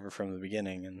start over from the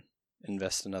beginning and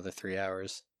invest another 3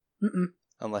 hours.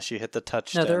 Unless you hit the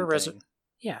touchstone thing.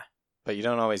 Yeah. But you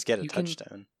don't always get a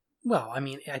touchstone. Well, I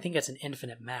mean, I think it's an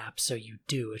infinite map, so you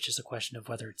do. It's just a question of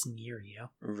whether it's near you.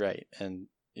 Right, and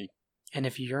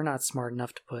if you're not smart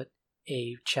enough to put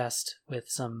a chest with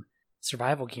some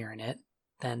survival gear in it,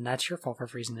 then that's your fault for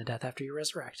freezing to death after you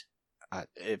resurrect.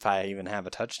 If I even have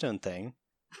a touchstone thing.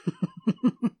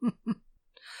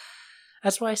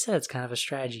 That's why I said it's kind of a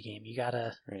strategy game. You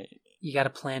gotta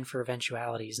plan for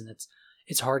eventualities, and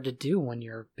it's hard to do when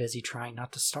you're busy trying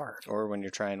not to starve. Or when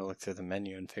you're trying to look through the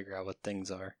menu and figure out what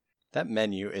things are. That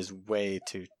menu is way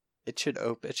too... It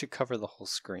should cover the whole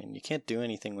screen. You can't do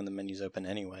anything when the menu's open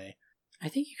anyway. I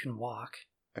think you can walk.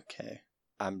 Okay.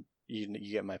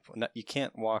 You get my point. No, you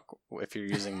can't walk if you're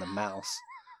using the mouse.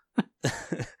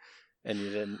 And you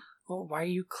didn't... Well, why are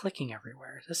you clicking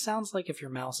everywhere? This sounds like if your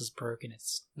mouse is broken,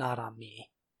 it's not on me.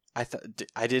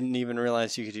 I didn't even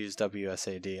realize you could use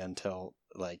WSAD until,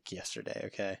 like, yesterday,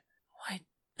 okay?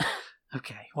 What?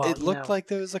 Okay, well, it looked like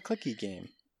there was a clicky game.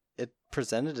 It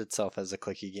presented itself as a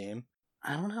clicky game.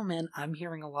 I don't know, man. I'm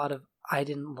hearing a lot of, I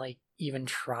didn't, even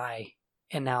try,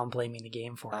 and now I'm blaming the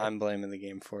game for it. I'm blaming the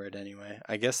game for it anyway.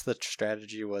 I guess the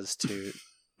strategy was to...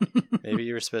 Maybe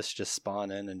you were supposed to just spawn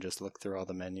in and just look through all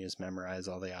the menus, memorize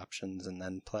all the options, and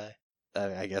then play.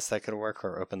 I guess that could work,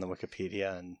 or open the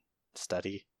Wikipedia and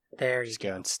study. There you just go.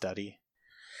 Go and study.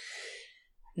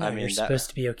 No, you're supposed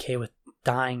to be okay with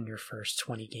dying your first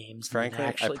 20 games. Frankly,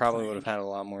 I probably would have had a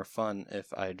lot more fun if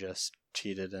I just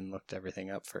cheated and looked everything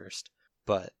up first.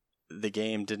 But the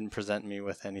game didn't present me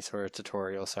with any sort of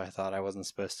tutorial, so I thought I wasn't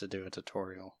supposed to do a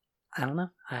tutorial. I don't know.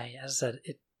 As I said,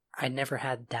 I never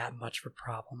had that much of a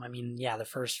problem. I mean, yeah, the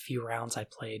first few rounds I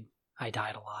played, I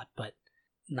died a lot, but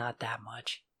not that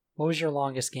much. What was your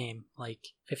longest game?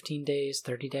 15 days,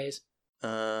 30 days?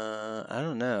 I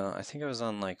don't know. I think I was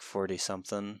on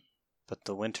 40-something, but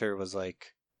the winter was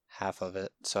half of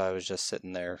it, so I was just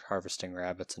sitting there harvesting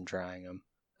rabbits and drying them.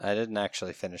 I didn't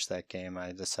actually finish that game.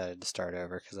 I decided to start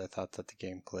over because I thought that the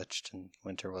game glitched and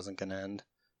winter wasn't going to end.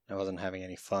 I wasn't having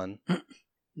any fun.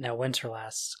 Now, winter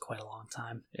lasts quite a long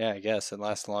time. Yeah, I guess. It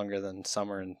lasts longer than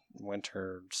summer and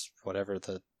winter, just whatever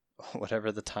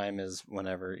the time is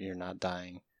whenever you're not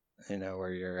dying,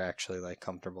 where you're actually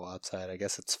comfortable outside. I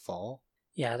guess it's fall?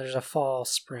 Yeah, there's a fall,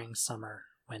 spring, summer,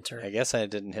 winter. I guess I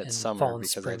didn't hit summer fall and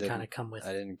because spring kind of come with...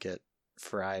 I didn't get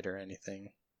fried or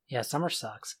anything. Yeah, summer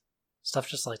sucks. Stuff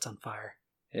just lights on fire.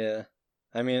 Yeah.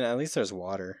 I mean, at least there's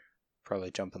water. Probably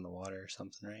jump in the water or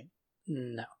something, right?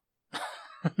 No.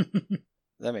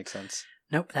 That makes sense.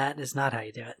 Nope, that is not how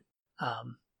you do it.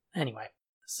 Anyway,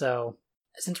 so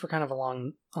since we're kind of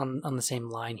along on the same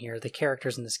line here, the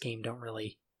characters in this game don't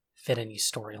really fit any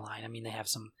storyline. I mean, they have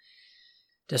some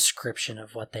description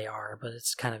of what they are, but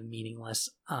it's kind of meaningless.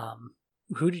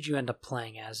 Who did you end up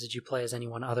playing as? Did you play as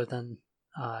anyone other than,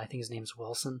 I think his name's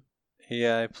Wilson?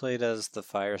 Yeah, I played as the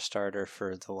fire starter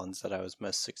for the ones that I was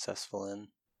most successful in.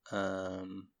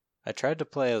 I tried to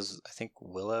play as, I think,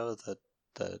 Willow,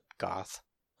 the goth.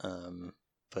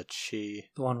 But she...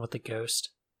 The one with the ghost?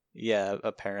 Yeah,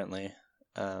 apparently.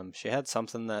 She had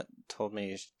something that told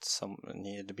me someone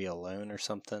needed to be alone or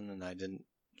something, and I didn't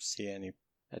see any.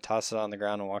 I tossed it on the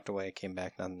ground and walked away, came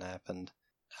back, nothing happened.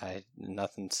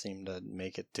 Nothing seemed to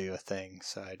make it do a thing,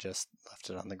 so I just left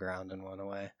it on the ground and went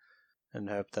away, and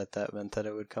hoped that meant that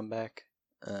it would come back.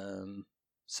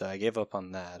 So I gave up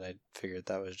on that. I figured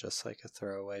that was just a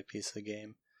throwaway piece of the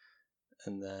game.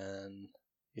 And then...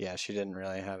 yeah, she didn't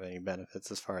really have any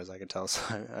benefits as far as I could tell,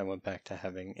 so I went back to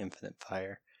having infinite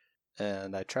fire.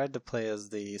 And I tried to play as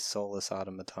the soulless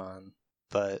automaton,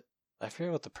 but I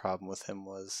forget what the problem with him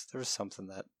was. There was something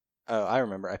that... Oh, I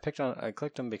remember. I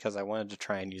clicked him because I wanted to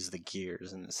try and use the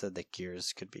gears, and it said that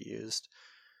gears could be used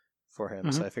for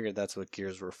him, so I figured that's what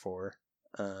gears were for.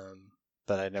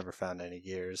 But I never found any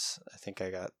gears. I think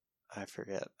I got I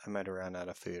forget. I might have run out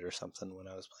of food or something when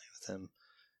I was playing with him.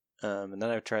 And then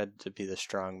I tried to be the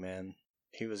strong man.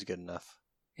 He was good enough.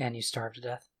 And you starved to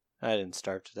death? I didn't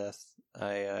starve to death.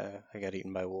 I got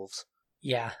eaten by wolves.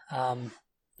 Yeah.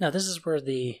 No, this is where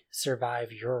the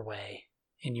survive your way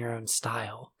in your own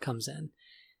style comes in.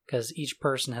 Because each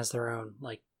person has their own,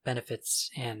 like, benefits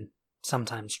and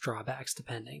sometimes drawbacks,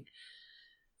 depending.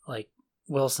 Like,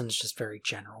 Wilson's just very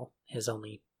general. His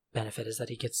only benefit is that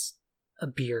he gets a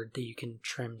beard that you can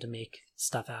trim to make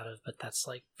stuff out of, but that's,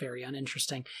 like, very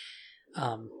uninteresting.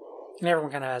 And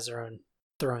everyone kind of has their own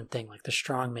thing. Like, the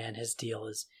strong man, his deal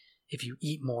is if you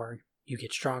eat more, you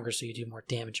get stronger, so you do more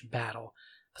damage in battle.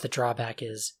 But the drawback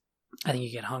is, I think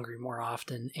you get hungry more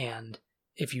often, and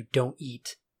if you don't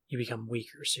eat, you become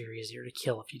weaker, so you're easier to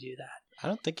kill if you do that. I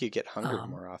don't think you get hungry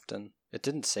more often. It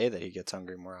didn't say that he gets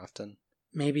hungry more often.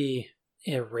 Maybe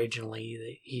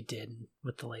originally he did.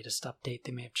 With the latest update,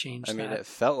 they may have changed that. I mean, it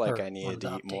felt like I needed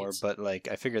to eat more, but like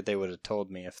I figured they would have told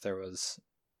me if there was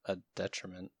a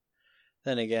detriment.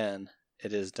 Then again,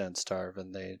 it is Don't Starve,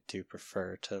 and they do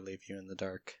prefer to leave you in the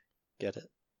dark. Get it?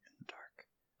 In the dark.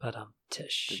 But,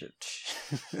 Tish.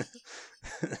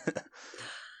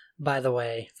 By the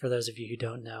way, for those of you who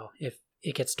don't know, if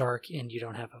it gets dark and you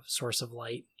don't have a source of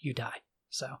light, you die.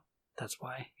 So that's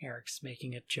why Eric's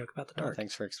making a joke about the dark. Oh,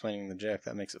 thanks for explaining the joke.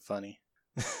 That makes it funny.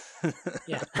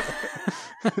 Yeah.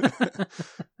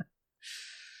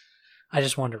 I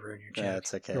just wanted to ruin your joke. Yeah,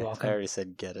 it's okay. You're welcome. I already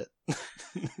said get it.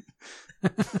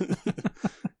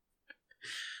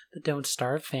 The Don't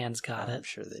Starve fans got it. I'm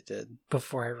sure they did.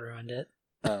 Before I ruined it.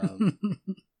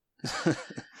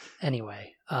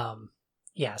 Anyway,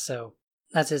 yeah, so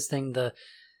that's his thing. The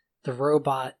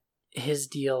robot, his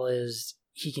deal is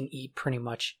he can eat pretty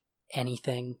much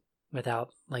anything without,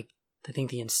 like, I think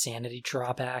the insanity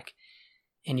drawback,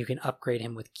 and you can upgrade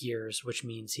him with gears, which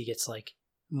means he gets, like,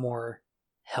 more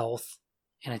health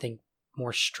and I think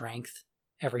more strength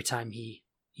every time he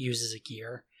uses a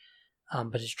gear.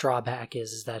 But his drawback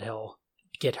is that he'll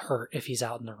get hurt if he's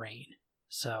out in the rain.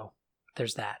 So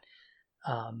there's that.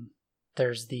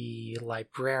 There's the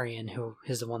librarian, who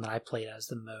is the one that I played as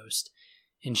the most,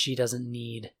 and she doesn't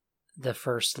need the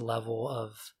first level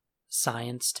of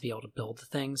science to be able to build the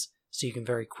things, so you can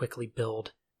very quickly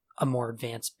build a more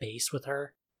advanced base with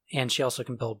her. And she also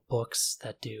can build books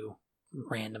that do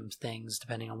random things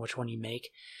depending on which one you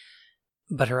make.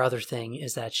 But her other thing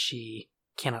is that she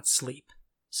cannot sleep,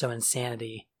 so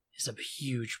insanity is a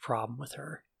huge problem with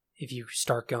her. If you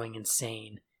start going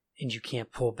insane and you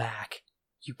can't pull back,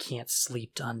 you can't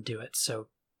sleep to undo it, so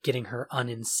getting her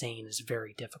uninsane is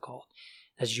very difficult.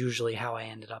 That's usually how I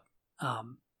ended up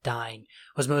dying,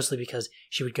 was mostly because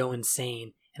she would go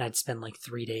insane and I'd spend like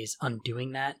 3 days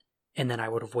undoing that, and then I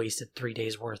would have wasted 3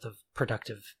 days worth of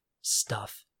productive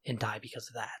stuff and die because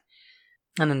of that.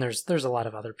 And then there's a lot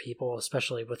of other people,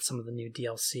 especially with some of the new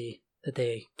DLC that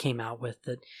they came out with,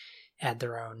 that add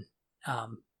their own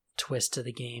twist to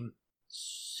the game.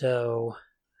 So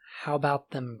how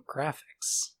about them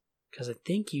graphics? Because I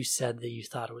think you said that you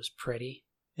thought it was pretty.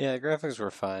 Yeah, the graphics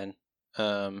were fine.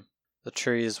 The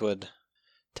trees would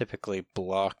typically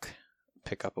block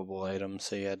pick-upable items,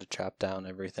 so you had to chop down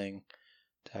everything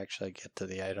to actually get to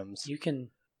the items. You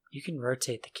can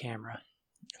rotate the camera.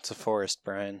 It's a forest,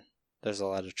 Brian. There's a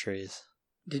lot of trees.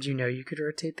 Did you know you could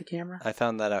rotate the camera? I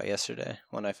found that out yesterday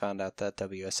when I found out that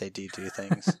WSAD do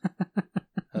things.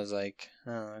 I was like,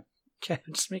 oh. Okay,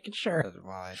 I'm just making sure.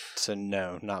 Why? So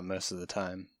no, not most of the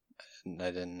time.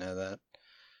 I didn't know that.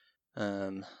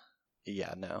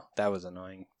 Yeah, no, that was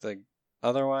annoying.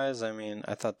 Otherwise, I mean,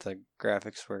 I thought the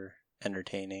graphics were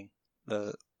entertaining.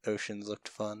 The oceans looked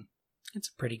fun. It's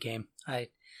a pretty game. I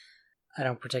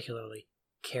don't particularly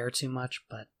care too much,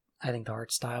 but I think the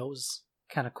art style was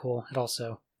kind of cool. It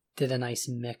also did a nice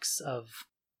mix of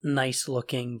nice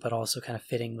looking, but also kind of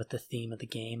fitting with the theme of the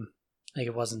game. Like,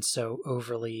 it wasn't so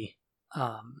overly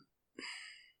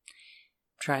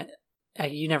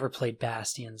you never played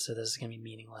Bastion, so this is going to be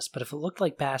meaningless, but if it looked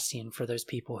like Bastion, for those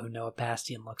people who know what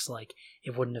Bastion looks like,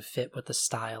 it wouldn't have fit with the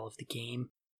style of the game.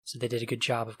 So they did a good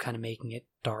job of kind of making it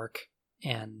dark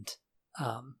and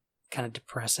kind of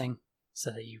depressing,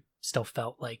 so that you still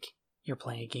felt like you're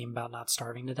playing a game about not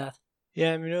starving to death.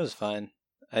 Yeah, I mean, it was fine.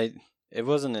 It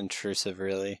wasn't intrusive,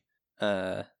 really.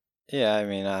 Yeah, I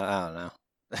mean, I don't know.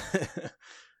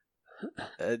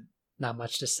 Not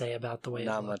much to say about the way it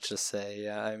looked. Not much to say,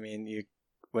 yeah. I mean,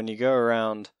 when you go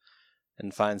around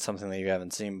and find something that you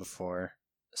haven't seen before,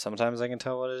 sometimes I can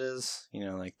tell what it is. You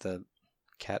know, like the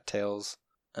cattails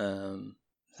that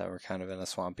were kind of in a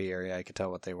swampy area. I could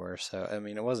tell what they were. So, I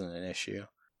mean, it wasn't an issue.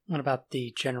 What about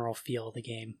the general feel of the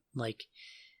game? Like,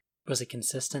 Was it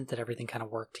consistent that everything kind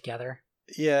of worked together?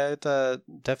 Yeah, it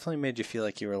definitely made you feel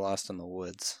like you were lost in the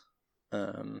woods.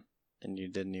 And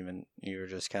you were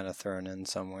just kind of thrown in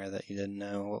somewhere that you didn't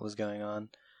know what was going on.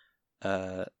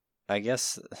 I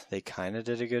guess they kind of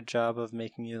did a good job of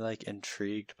making you like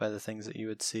intrigued by the things that you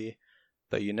would see,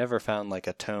 but you never found like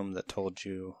a tome that told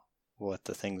you what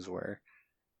the things were.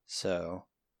 So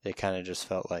they kind of just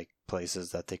felt like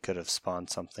places that they could have spawned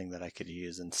something that I could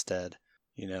use instead.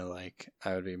 Like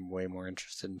I would be way more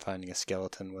interested in finding a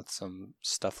skeleton with some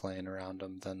stuff laying around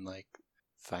them than like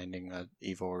finding an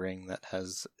evil ring that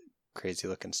has crazy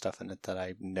looking stuff in it that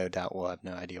I no doubt will have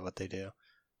no idea what they do.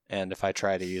 And if I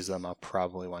try to use them, I'll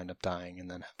probably wind up dying and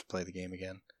then have to play the game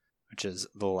again, which is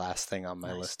the last thing on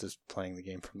my list, is playing the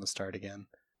game from the start again.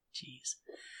 Jeez.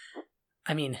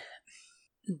 I mean,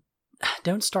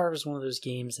 Don't Starve is one of those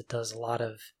games that does a lot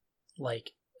of,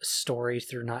 like, story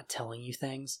through not telling you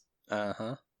things.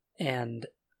 Uh-huh. And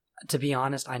to be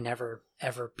honest, I never,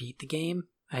 ever beat the game.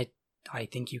 I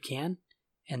think you can.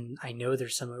 And I know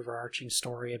there's some overarching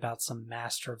story about some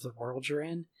master of the world you're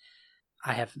in.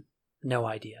 I have no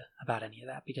idea about any of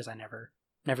that because I never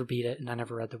beat it, and I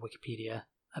never read the Wikipedia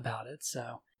about it.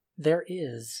 So there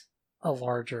is a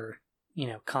larger,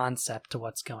 concept to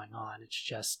what's going on. It's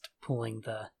just pulling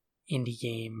the indie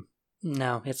game.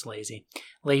 No, it's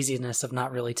laziness of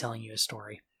not really telling you a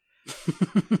story.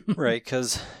 Right,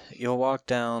 because you'll walk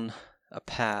down a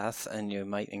path and you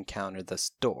might encounter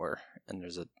this door, and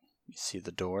you see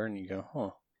the door and you go,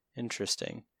 oh,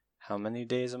 interesting. How many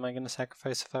days am I going to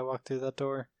sacrifice if I walk through that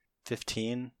door?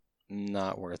 15?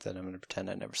 Not worth it. I'm going to pretend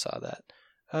I never saw that.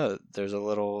 Oh, there's a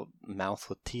little mouth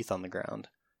with teeth on the ground.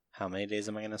 How many days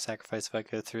am I going to sacrifice if I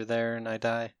go through there and I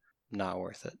die? Not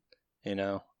worth it.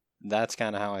 That's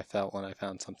kind of how I felt when I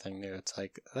found something new. It's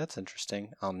like, that's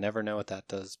interesting. I'll never know what that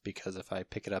does because if I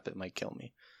pick it up, it might kill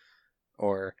me.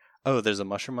 Or, oh, there's a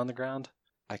mushroom on the ground.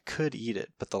 I could eat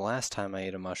it, but the last time I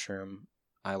ate a mushroom,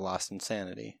 I lost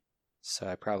insanity. So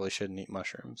I probably shouldn't eat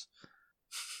mushrooms.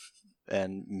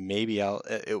 And maybe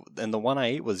and the one I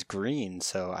ate was green,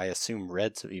 so I assume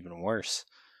red's even worse.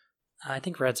 I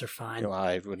think reds are fine.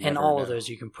 I would never and all know. of those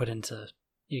you can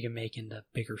make into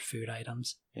bigger food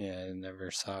items. Yeah, I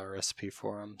never saw a recipe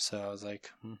for them, so I was like,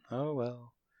 oh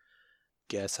well.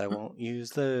 Guess I won't use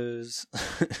those.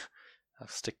 I'll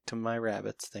stick to my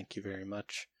rabbits, thank you very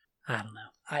much. I don't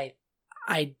know.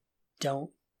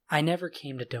 I never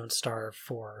came to Don't Starve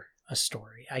for a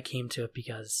story. I came to it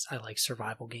because I like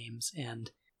survival games,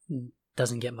 and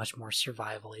doesn't get much more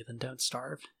survivally than Don't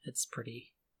Starve. It's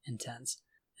pretty intense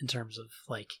in terms of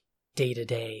like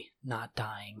day-to-day not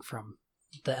dying from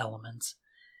the elements.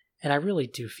 And I really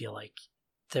do feel like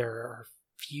there are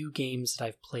few games that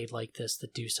I've played like this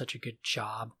that do such a good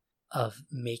job of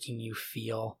making you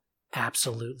feel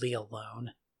absolutely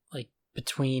alone. Like,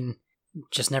 between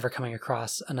just never coming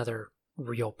across another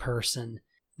real person,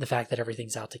 the fact that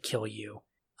everything's out to kill you,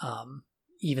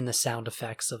 even the sound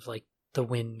effects of like the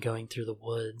wind going through the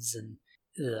woods, and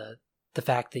the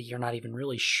fact that you're not even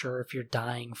really sure if you're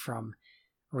dying from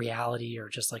reality or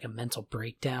just like a mental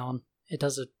breakdown. It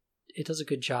does a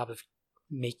good job of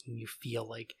making you feel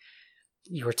like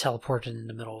you were teleported in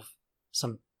the middle of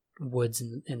some woods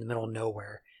in the middle of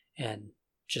nowhere and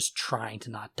just trying to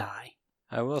not die.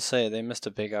 I will say they missed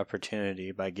a big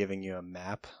opportunity by giving you a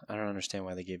map. I don't understand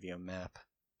why they gave you a map.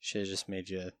 Should have just made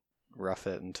you rough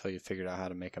it until you figured out how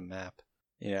to make a map.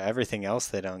 Everything else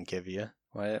they don't give you.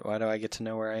 Why do I get to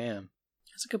know where I am?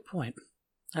 That's a good point.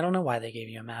 I don't know why they gave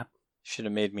you a map. Should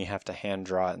have made me have to hand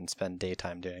draw it and spend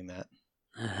daytime doing that.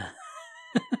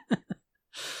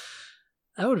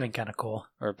 That would have been kind of cool.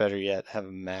 Or better yet, have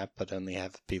a map but only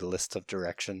have it be a list of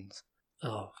directions.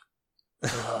 Oh.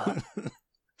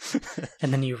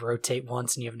 And then you rotate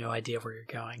once and you have no idea where you're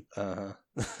going. Uh-huh.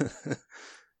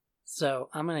 So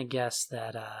I'm going to guess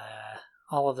that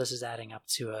all of this is adding up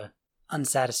to a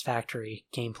unsatisfactory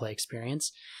gameplay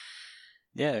experience.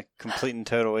 Yeah, complete and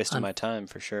total waste of my time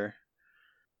for sure.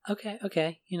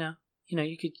 Okay. You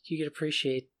could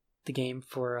appreciate the game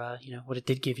for what it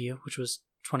did give you, which was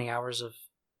 20 hours of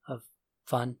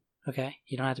fun. Okay,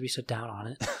 you don't have to be so down on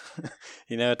it.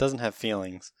 It doesn't have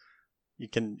feelings. You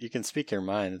can speak your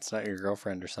mind. It's not your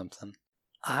girlfriend or something.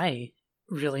 I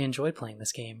really enjoyed playing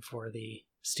this game for the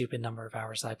stupid number of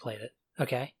hours I played it.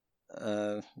 Okay.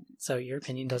 So your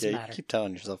opinion doesn't matter. You keep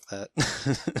telling yourself that.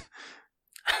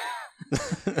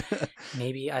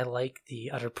 Maybe I like the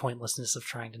utter pointlessness of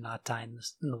trying to not die in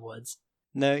the woods.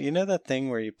 No, you know that thing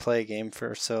where you play a game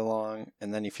for so long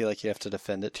and then you feel like you have to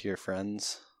defend it to your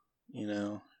friends?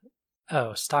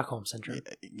 Oh, Stockholm Syndrome.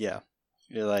 Yeah.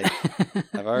 You're like,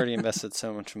 I've already invested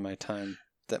so much of my time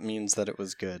that means that it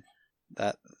was good.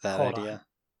 That Hold idea.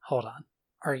 Hold on.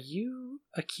 Are you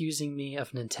accusing me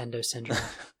of Nintendo syndrome?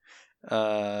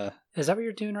 Is that what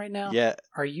you're doing right now? Yeah.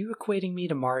 Are you equating me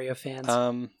to Mario fans?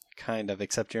 Kind of,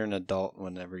 except you're an adult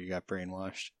whenever you got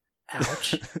brainwashed.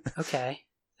 Ouch. Okay.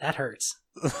 That hurts.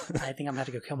 I think I'm going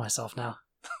to go kill myself now.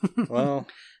 Well.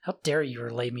 How dare you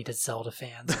relate me to Zelda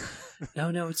fans?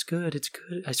 No, it's good. It's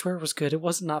good. I swear it was good. It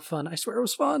wasn't not fun. I swear it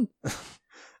was fun.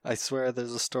 I swear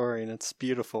there's a story and it's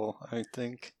beautiful, I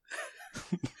think.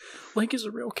 Link is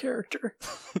a real character.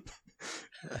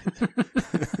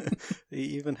 He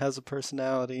even has a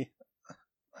personality.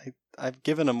 I've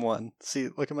given him one. See,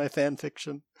 look at my fan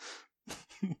fiction.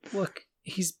 Look,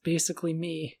 he's basically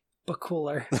me, but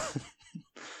cooler.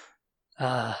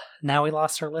 Now we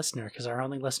lost our listener because our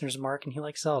only listener's Mark and he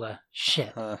likes Zelda.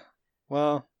 Shit.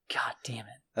 Well. God damn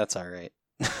it. That's alright.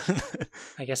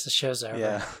 I guess the show's over.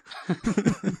 Yeah.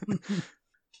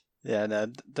 Yeah, no,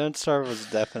 Don't Starve was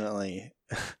definitely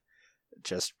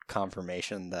just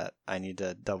confirmation that I need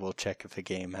to double check if a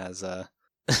game has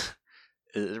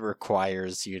it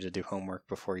requires you to do homework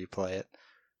before you play it,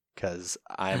 because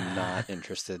I'm not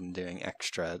interested in doing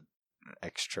extra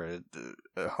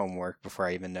homework before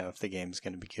I even know if the game's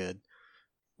going to be good.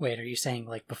 Wait, are you saying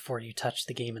like before you touch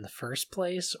the game in the first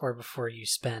place, or before you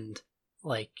spend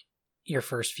like your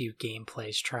first few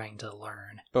gameplays trying to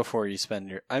learn? Before you spend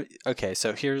your... Okay,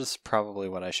 so here's probably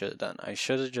what I should have done. I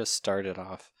should have just started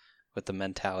off with the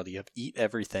mentality of eat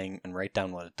everything and write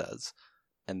down what it does,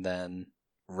 and then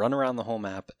run around the whole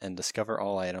map and discover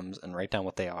all items and write down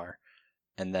what they are,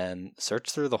 and then search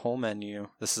through the whole menu.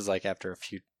 This is like after a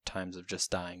few times of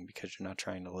just dying because you're not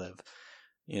trying to live,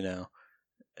 you know.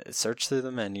 Search through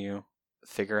the menu,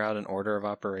 figure out an order of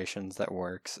operations that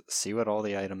works, see what all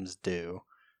the items do,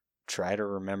 try to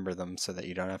remember them so that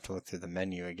you don't have to look through the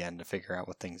menu again to figure out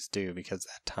what things do, because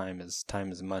that time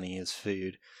is money, is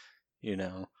food, you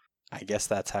know. I guess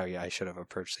that's how I should have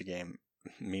approached the game.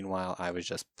 Meanwhile, I was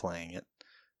just playing it,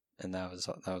 and that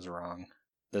was wrong.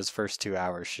 Those first 2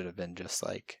 hours should have been just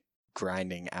like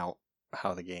grinding out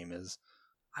how the game is.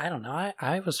 I don't know.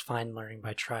 I was fine learning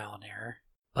by trial and error,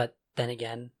 but then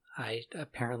again, I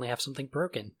apparently have something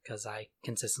broken because I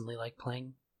consistently like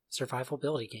playing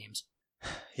survivability games.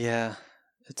 Yeah,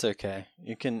 it's okay.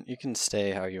 You can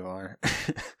stay how you are.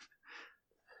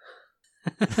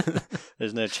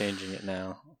 There's no changing it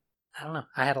now. I don't know.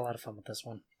 I had a lot of fun with this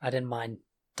one. I didn't mind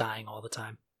dying all the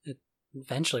time. It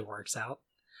eventually works out.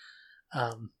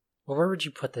 Well, where would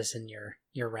you put this in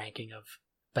your ranking of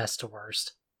best to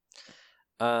worst?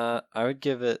 I would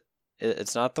give it.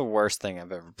 It's not the worst thing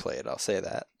I've ever played. I'll say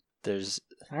that.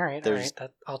 All right.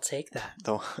 I'll take that.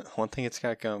 The one thing it's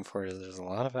got going for it is there's a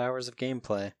lot of hours of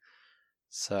gameplay,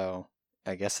 so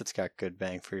I guess it's got good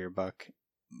bang for your buck.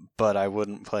 But I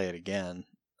wouldn't play it again.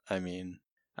 I mean,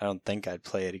 I don't think I'd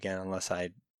play it again unless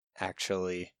I'd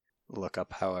actually look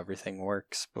up how everything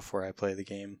works before I play the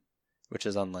game, which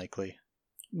is unlikely.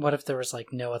 What if there was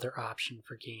like no other option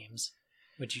for games?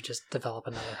 Would you just develop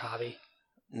another hobby?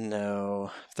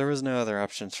 No. If there was no other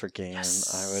options for game,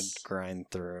 yes. I would grind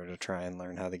through to try and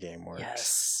learn how the game works.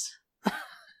 Yes.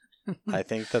 I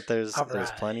think that there's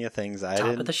plenty of things I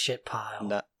didn't... Top of the shit pile.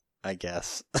 No, I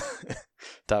guess.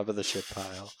 Top of the shit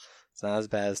pile. It's not as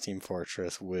bad as Team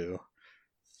Fortress. Woo.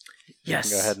 Yes.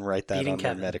 You can go ahead and write that Beating on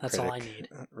Kevin. the Metacritic That's all I need.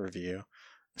 Review.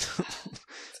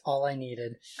 That's all I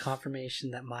needed.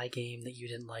 Confirmation that my game that you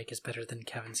didn't like is better than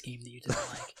Kevin's game that you didn't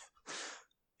like.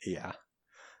 Yeah.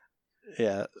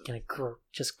 Yeah. Gonna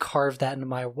just carve that into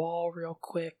my wall real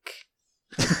quick.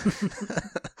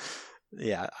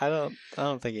 Yeah, I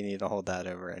don't think you need to hold that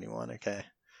over anyone, okay?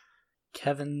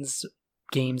 Kevin's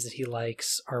games that he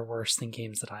likes are worse than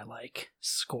games that I like.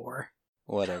 Score.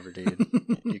 Whatever, dude.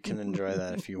 You can enjoy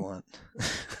that if you want.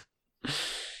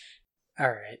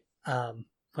 Alright.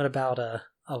 What about a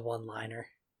one-liner?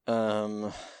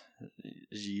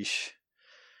 Yeesh.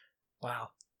 Wow.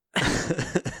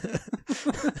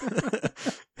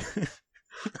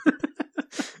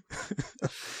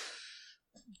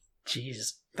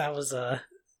 Jeez, that was I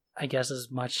guess as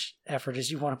much effort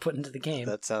as you want to put into the game.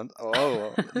 That sounds...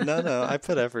 Oh, no, I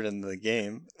put effort into the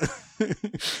game.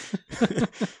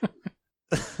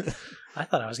 I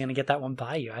thought I was going to get that one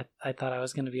by you. I thought I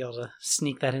was going to be able to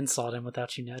sneak that insult in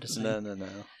without you noticing. No.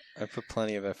 I put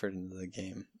plenty of effort into the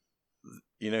game.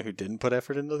 You know who didn't put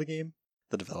effort into the game?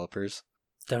 The developers.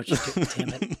 Don't you do it, damn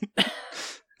it.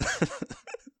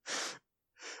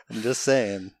 I'm just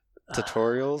saying,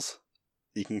 tutorials,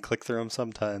 you can click through them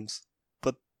sometimes,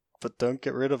 but don't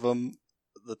get rid of them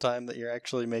the time that you're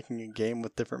actually making a game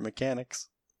with different mechanics.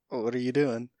 What are you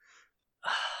doing?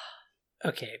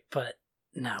 Okay, but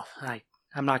no,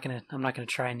 I'm not gonna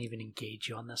try and even engage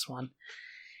you on this one.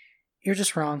 You're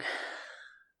just wrong.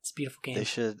 It's a beautiful game. They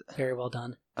should. Very well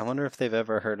done. I wonder if they've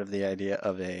ever heard of the idea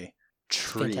of a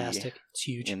tree. Fantastic. It's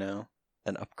huge. You know,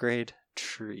 an upgrade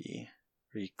tree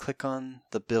where you click on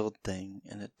the build thing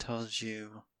and it tells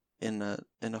you in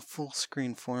a full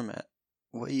screen format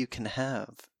what you can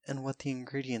have and what the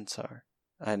ingredients are.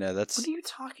 I know that's. What are you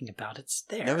talking about? It's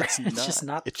there. No, it's not. It's just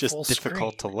not. It's just full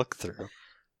difficult screen. to look through.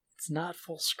 It's not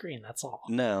full screen. That's all.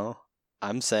 No,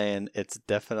 I'm saying it's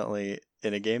definitely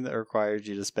in a game that requires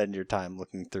you to spend your time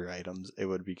looking through items. It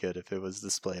would be good if it was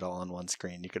displayed all on one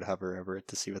screen. You could hover over it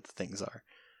to see what the things are.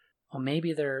 Well,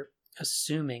 maybe they're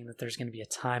assuming that there's going to be a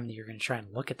time that you're going to try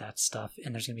and look at that stuff,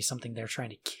 and there's going to be something there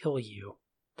trying to kill you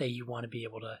that you want to be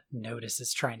able to notice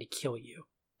is trying to kill you.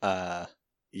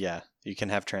 Yeah, you can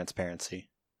have transparency.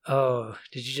 Oh,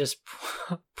 did you just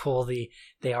pull the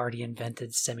they already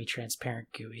invented semi-transparent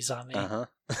GUIs on me? Uh-huh.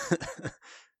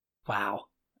 Wow.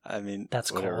 I mean,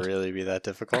 That's would cold. it really be that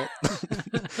difficult?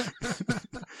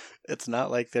 It's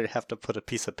not like they have to put a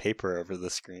piece of paper over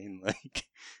the screen. Like,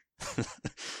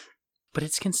 But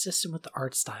it's consistent with the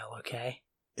art style, okay?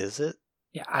 is it?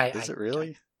 Yeah, Is it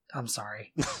really? I'm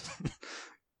sorry.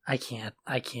 I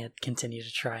can't continue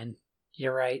to try and...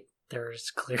 You're right.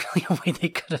 There's clearly a way they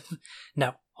could have...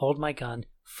 No, hold my gun.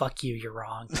 Fuck you, you're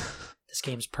wrong. This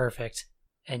game's perfect.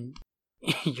 And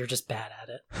you're just bad at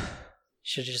it.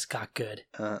 Should've just got good.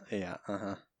 Yeah,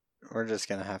 uh-huh. We're just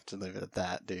gonna have to leave it at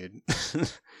that, dude.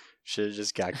 Should've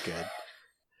just got good.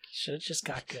 Should've just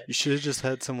got good. You should've just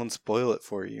had someone spoil it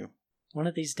for you. One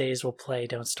of these days we'll play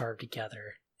Don't Starve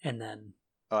together, and then...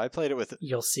 Oh, I played it with...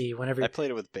 You'll see whenever... I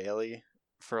played it with Bailey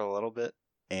for a little bit,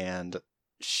 and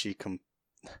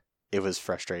it was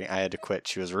frustrating. I had to quit.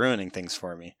 She was ruining things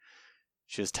for me.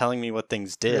 She was telling me what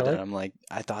things did, Really? and I'm like,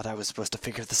 I thought I was supposed to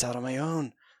figure this out on my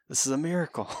own. This is a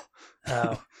miracle.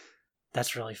 Oh,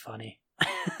 that's really funny.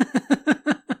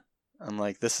 I'm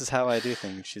like, this is how I do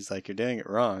things. She's like, you're doing it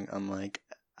wrong. I'm like,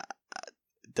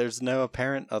 there's no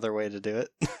apparent other way to do it.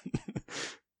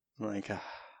 I'm like,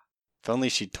 if only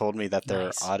she told me that there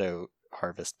Nice. are auto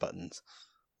harvest buttons.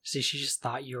 See, she just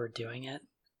thought you were doing it.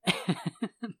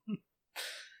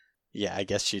 Yeah, I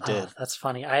guess she did. Oh, that's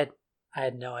funny. I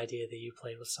had no idea that you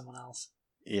played with someone else.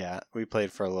 Yeah, we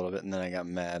played for a little bit, and then I got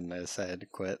mad, and I decided to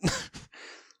quit.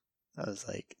 I was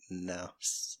like, no,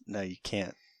 you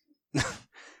can't.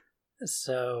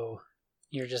 So,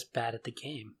 you're just bad at the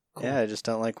game. Cool. Yeah, I just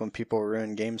don't like when people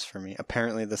ruin games for me.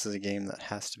 Apparently, this is a game that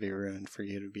has to be ruined for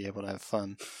you to be able to have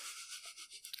fun.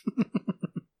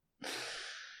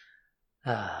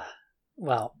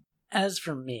 Well, as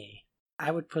for me,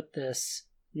 I would put this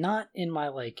not in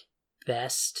my,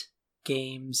 best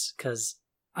games, because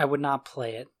I would not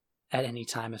play it at any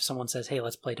time. If someone says, hey,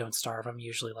 let's play Don't Starve, I'm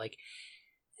usually like,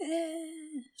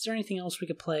 is there anything else we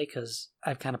could play? Because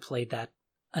I've kind of played that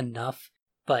enough.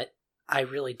 But I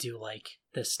really do like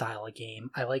this style of game.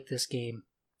 I like this game.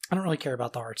 I don't really care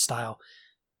about the art style,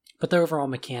 but the overall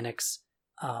mechanics,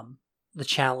 the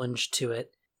challenge to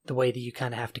it, the way that you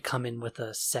kind of have to come in with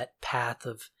a set path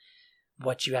of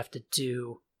what you have to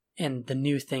do, and the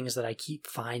new things that I keep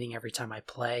finding every time I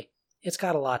play. It's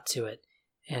got a lot to it.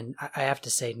 And I have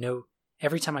to say,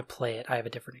 every time I play it, I have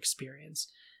a different experience.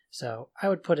 So I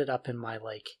would put it up in my,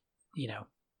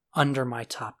 under my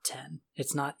top 10.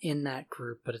 It's not in that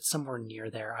group, but it's somewhere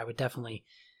near there. I would definitely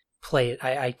play it.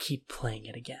 I keep playing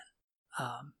it again.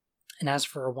 And as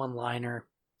for a one-liner,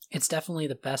 it's definitely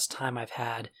the best time I've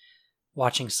had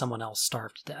watching someone else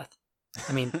starve to death.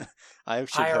 I mean, I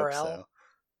should hope so.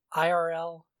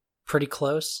 IRL, pretty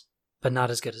close, but not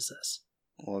as good as this.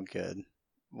 Well, good.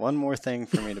 One more thing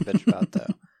for me to bitch about,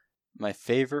 though. My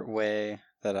favorite way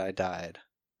that I died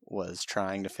was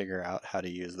trying to figure out how to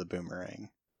use the boomerang.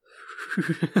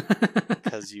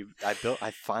 Because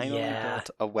I finally built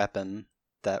a weapon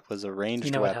that was a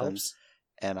ranged weapon,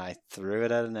 and I threw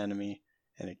it at an enemy,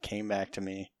 and it came back to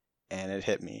me, and it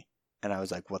hit me, and I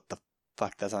was like, what the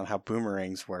fuck, that's not how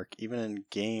boomerangs work. Even in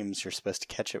games, you're supposed to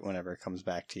catch it whenever it comes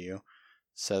back to you.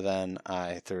 So then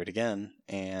I threw it again,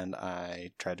 and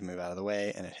I tried to move out of the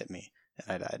way, and it hit me, and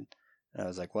I died. And I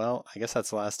was like, well, I guess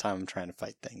that's the last time I'm trying to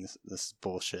fight things. This is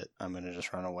bullshit. I'm going to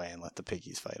just run away and let the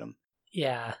piggies fight them.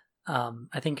 Yeah,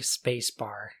 I think a space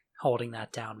bar holding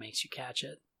that down makes you catch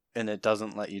it. And it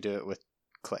doesn't let you do it with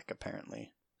click,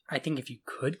 apparently. I think if you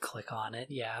could click on it,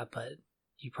 yeah, but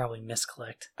you probably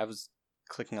misclicked. I was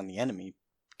clicking on the enemy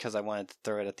because I wanted to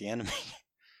throw it at the enemy.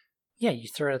 Yeah, you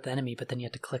throw it at the enemy, but then you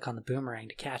have to click on the boomerang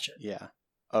to catch it. Yeah.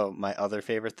 Oh, my other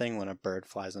favorite thing, when a bird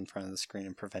flies in front of the screen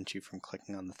and prevents you from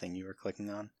clicking on the thing you were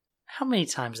clicking on. How many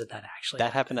times did that actually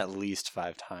That happened at least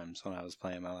 5 times when I was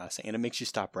playing my last thing. And it makes you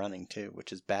stop running, too,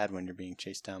 which is bad when you're being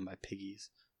chased down by piggies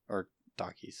or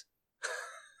doggies.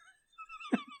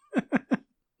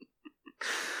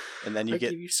 And then you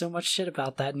give you so much shit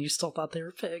about that, and you still thought they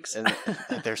were pigs. And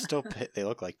they're still... They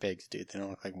look like pigs, dude. They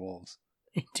don't look like wolves.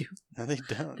 They do. No, they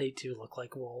don't. They do look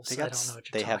like wolves. I don't know what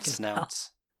you're They talking have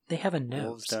snouts. about. They have a nose.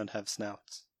 Wolves don't have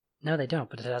snouts. No, they don't,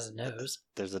 but it has a nose.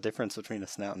 There's a difference between a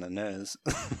snout and a nose.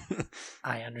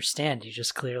 I understand. You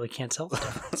just clearly can't tell the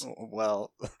difference.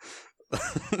 Well,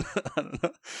 I don't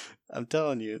know. I'm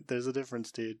telling you, there's a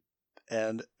difference, dude.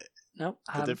 And nope.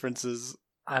 The difference is...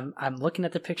 I'm looking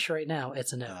at the picture right now.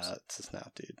 It's a nose. It's a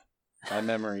snout, dude. My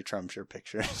memory trumps your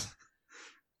pictures.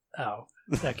 Oh,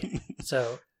 okay.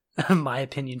 So, my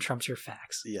opinion trumps your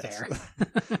facts. Yes. Fair.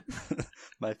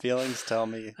 My feelings tell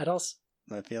me...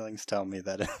 My feelings tell me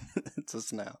that it's a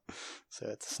snout. So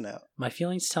it's a snout. My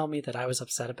feelings tell me that I was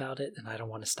upset about it, and I don't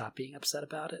want to stop being upset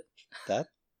about it. That's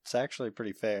actually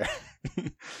pretty fair.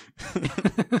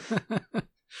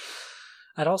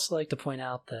 I'd also like to point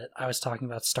out that I was talking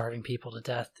about starving people to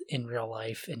death in real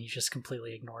life, and you just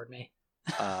completely ignored me.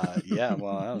 Yeah,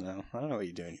 well, I don't know. I don't know what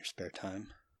you do in your spare time.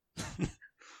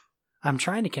 I'm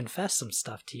trying to confess some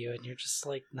stuff to you, and you're just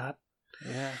like, not...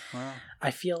 Yeah, well...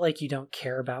 I feel like you don't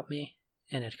care about me,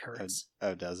 and it hurts.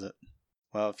 Oh, does it?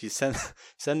 Well, if you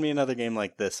send me another game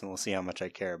like this, and we'll see how much I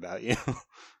care about you.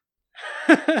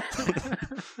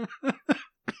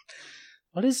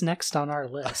 What is next on our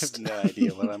list? I have no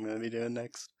idea what I'm going to be doing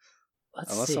next.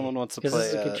 Unless see, someone wants to play, this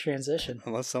is a good transition.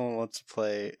 Unless someone wants to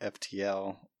play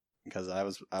FTL, because I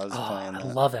was playing that.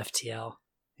 I love FTL.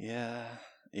 Yeah,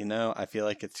 I feel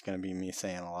like it's going to be me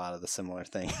saying a lot of the similar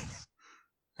things.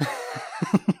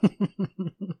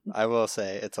 I will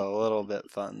say it's a little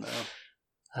bit fun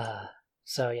though.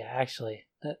 So yeah, actually,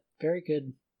 very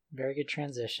good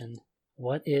transition.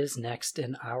 What is next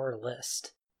in our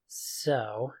list?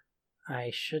 So,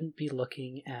 I shouldn't be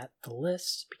looking at the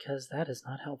list because that is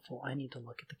not helpful. I need to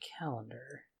look at the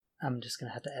calendar. I'm just going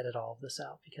to have to edit all of this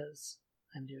out because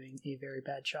I'm doing a very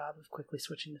bad job of quickly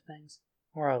switching to things.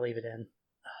 Or I'll leave it in.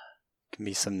 Can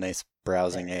be some nice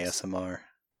browsing ASMR.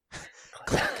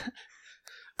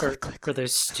 Or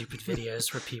those stupid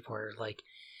videos where people are like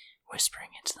whispering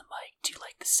into the mic, "Do you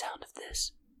like the sound of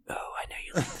this? Oh, I know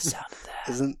you like the sound of that."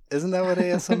 Isn't that what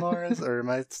ASMR is? Or am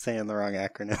I saying the wrong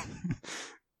acronym?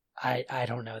 I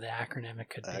don't know the acronym. It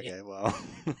could be. Okay, well,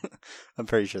 I'm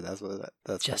pretty sure that's what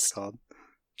what it's called.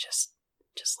 Just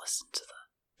listen to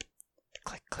the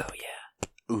click. Oh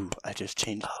yeah. Ooh, I just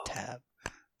changed the tab.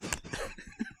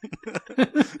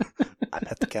 I'm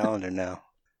at the calendar now.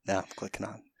 Now I'm clicking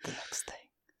on the next thing.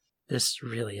 This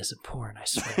really isn't porn, I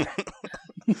swear.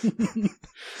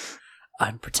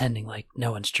 I'm pretending like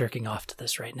no one's jerking off to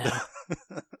this right now.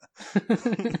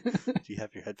 Do you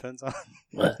have your headphones on?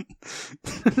 What?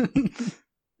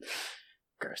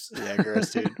 Gross. Yeah,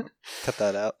 gross, dude. Cut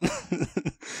that out.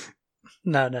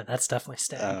 No, that's definitely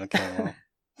staying. Oh, okay, well.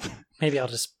 Maybe I'll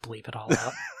just bleep it all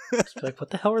out. Just be like, what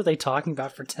the hell were they talking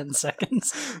about for 10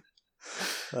 seconds?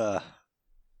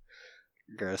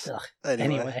 Gross. Ugh.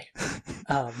 Anyway.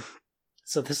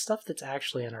 So the stuff that's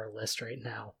actually on our list right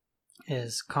now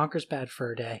is Conker's Bad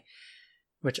Fur Day,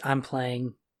 which I'm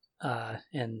playing,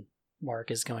 and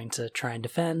Mark is going to try and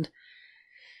defend.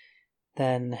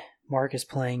 Then Mark is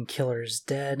playing Killer's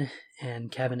Dead,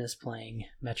 and Kevin is playing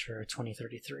Metro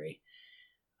 2033.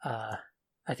 I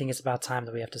think it's about time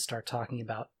that we have to start talking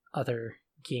about other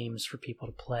games for people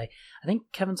to play. I think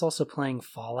Kevin's also playing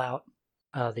Fallout,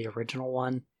 the original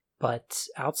one, but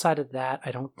outside of that,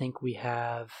 I don't think we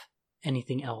have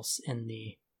anything else in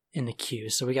the queue.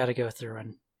 So we got to go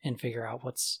through and figure out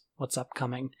what's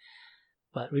upcoming.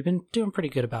 But we've been doing pretty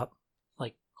good about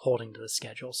like holding to the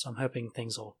schedule, so I'm hoping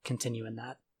things will continue in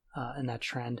that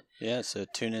trend. Yeah, so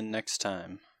tune in next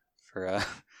time for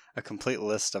a complete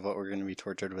list of what we're going to be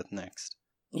tortured with next.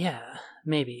 Yeah,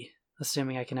 maybe,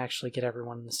 assuming I can actually get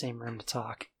everyone in the same room to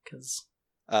talk, because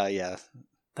yeah,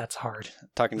 that's hard.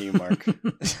 Talking to you, Mark.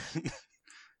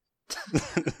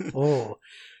 Oh,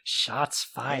 shots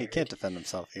fired. He can't defend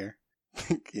himself here.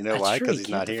 You know that's why? Because he's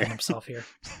not here. Himself here.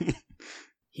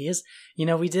 He is.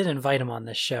 We did invite him on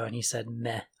this show, and he said,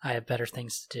 "Meh, I have better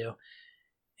things to do."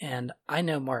 And I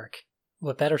know Mark.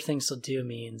 What better things to do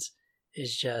means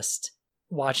is just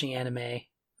watching anime,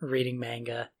 reading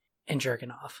manga, and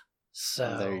jerking off.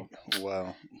 So,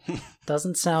 well,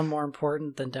 doesn't sound more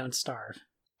important than Don't Starve.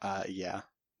 Yeah,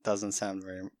 doesn't sound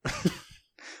very.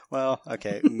 Well,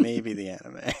 okay, maybe the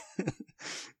anime.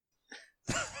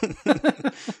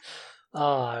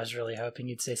 Oh, I was really hoping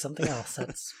you'd say something else.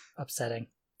 That's upsetting.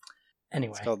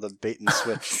 Anyway. It's called the bait and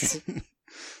switch.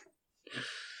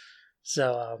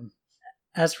 So,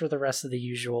 as for the rest of the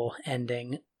usual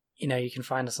ending, you can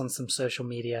find us on some social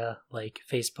media like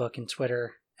Facebook and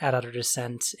Twitter at Utter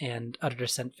Dissent and Utter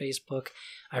Dissent Facebook.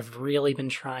 I've really been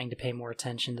trying to pay more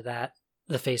attention to that.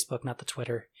 The Facebook, not the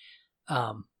Twitter.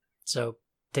 So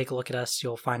take a look at us.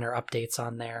 You'll find our updates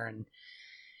on there. And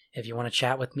if you want to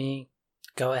chat with me,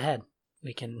 go ahead.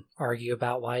 We can argue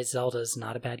about why Zelda's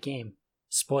not a bad game.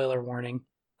 Spoiler warning,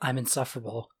 I'm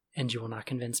insufferable, and you will not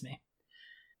convince me.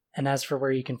 And as for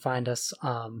where you can find us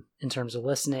in terms of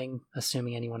listening,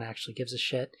 assuming anyone actually gives a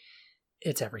shit,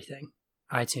 it's everything.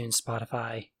 iTunes,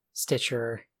 Spotify,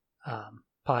 Stitcher,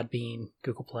 Podbean,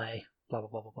 Google Play, blah, blah,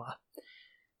 blah, blah, blah.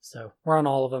 So we're on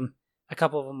all of them. A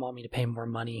couple of them want me to pay more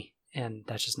money, and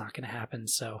that's just not going to happen.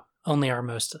 So only our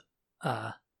most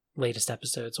latest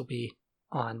episodes will be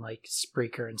on like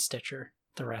Spreaker and Stitcher.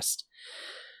 The rest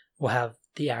will have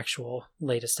the actual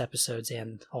latest episodes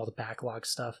and all the backlog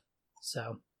stuff.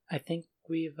 So I think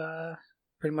we've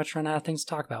pretty much run out of things to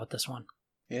talk about with this one.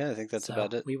 Yeah, I think that's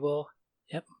about it. We will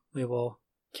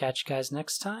catch you guys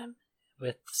next time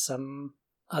with some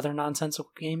other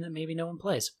nonsensical game that maybe no one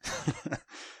plays.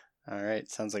 All right,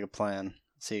 sounds like a plan.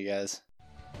 See you guys.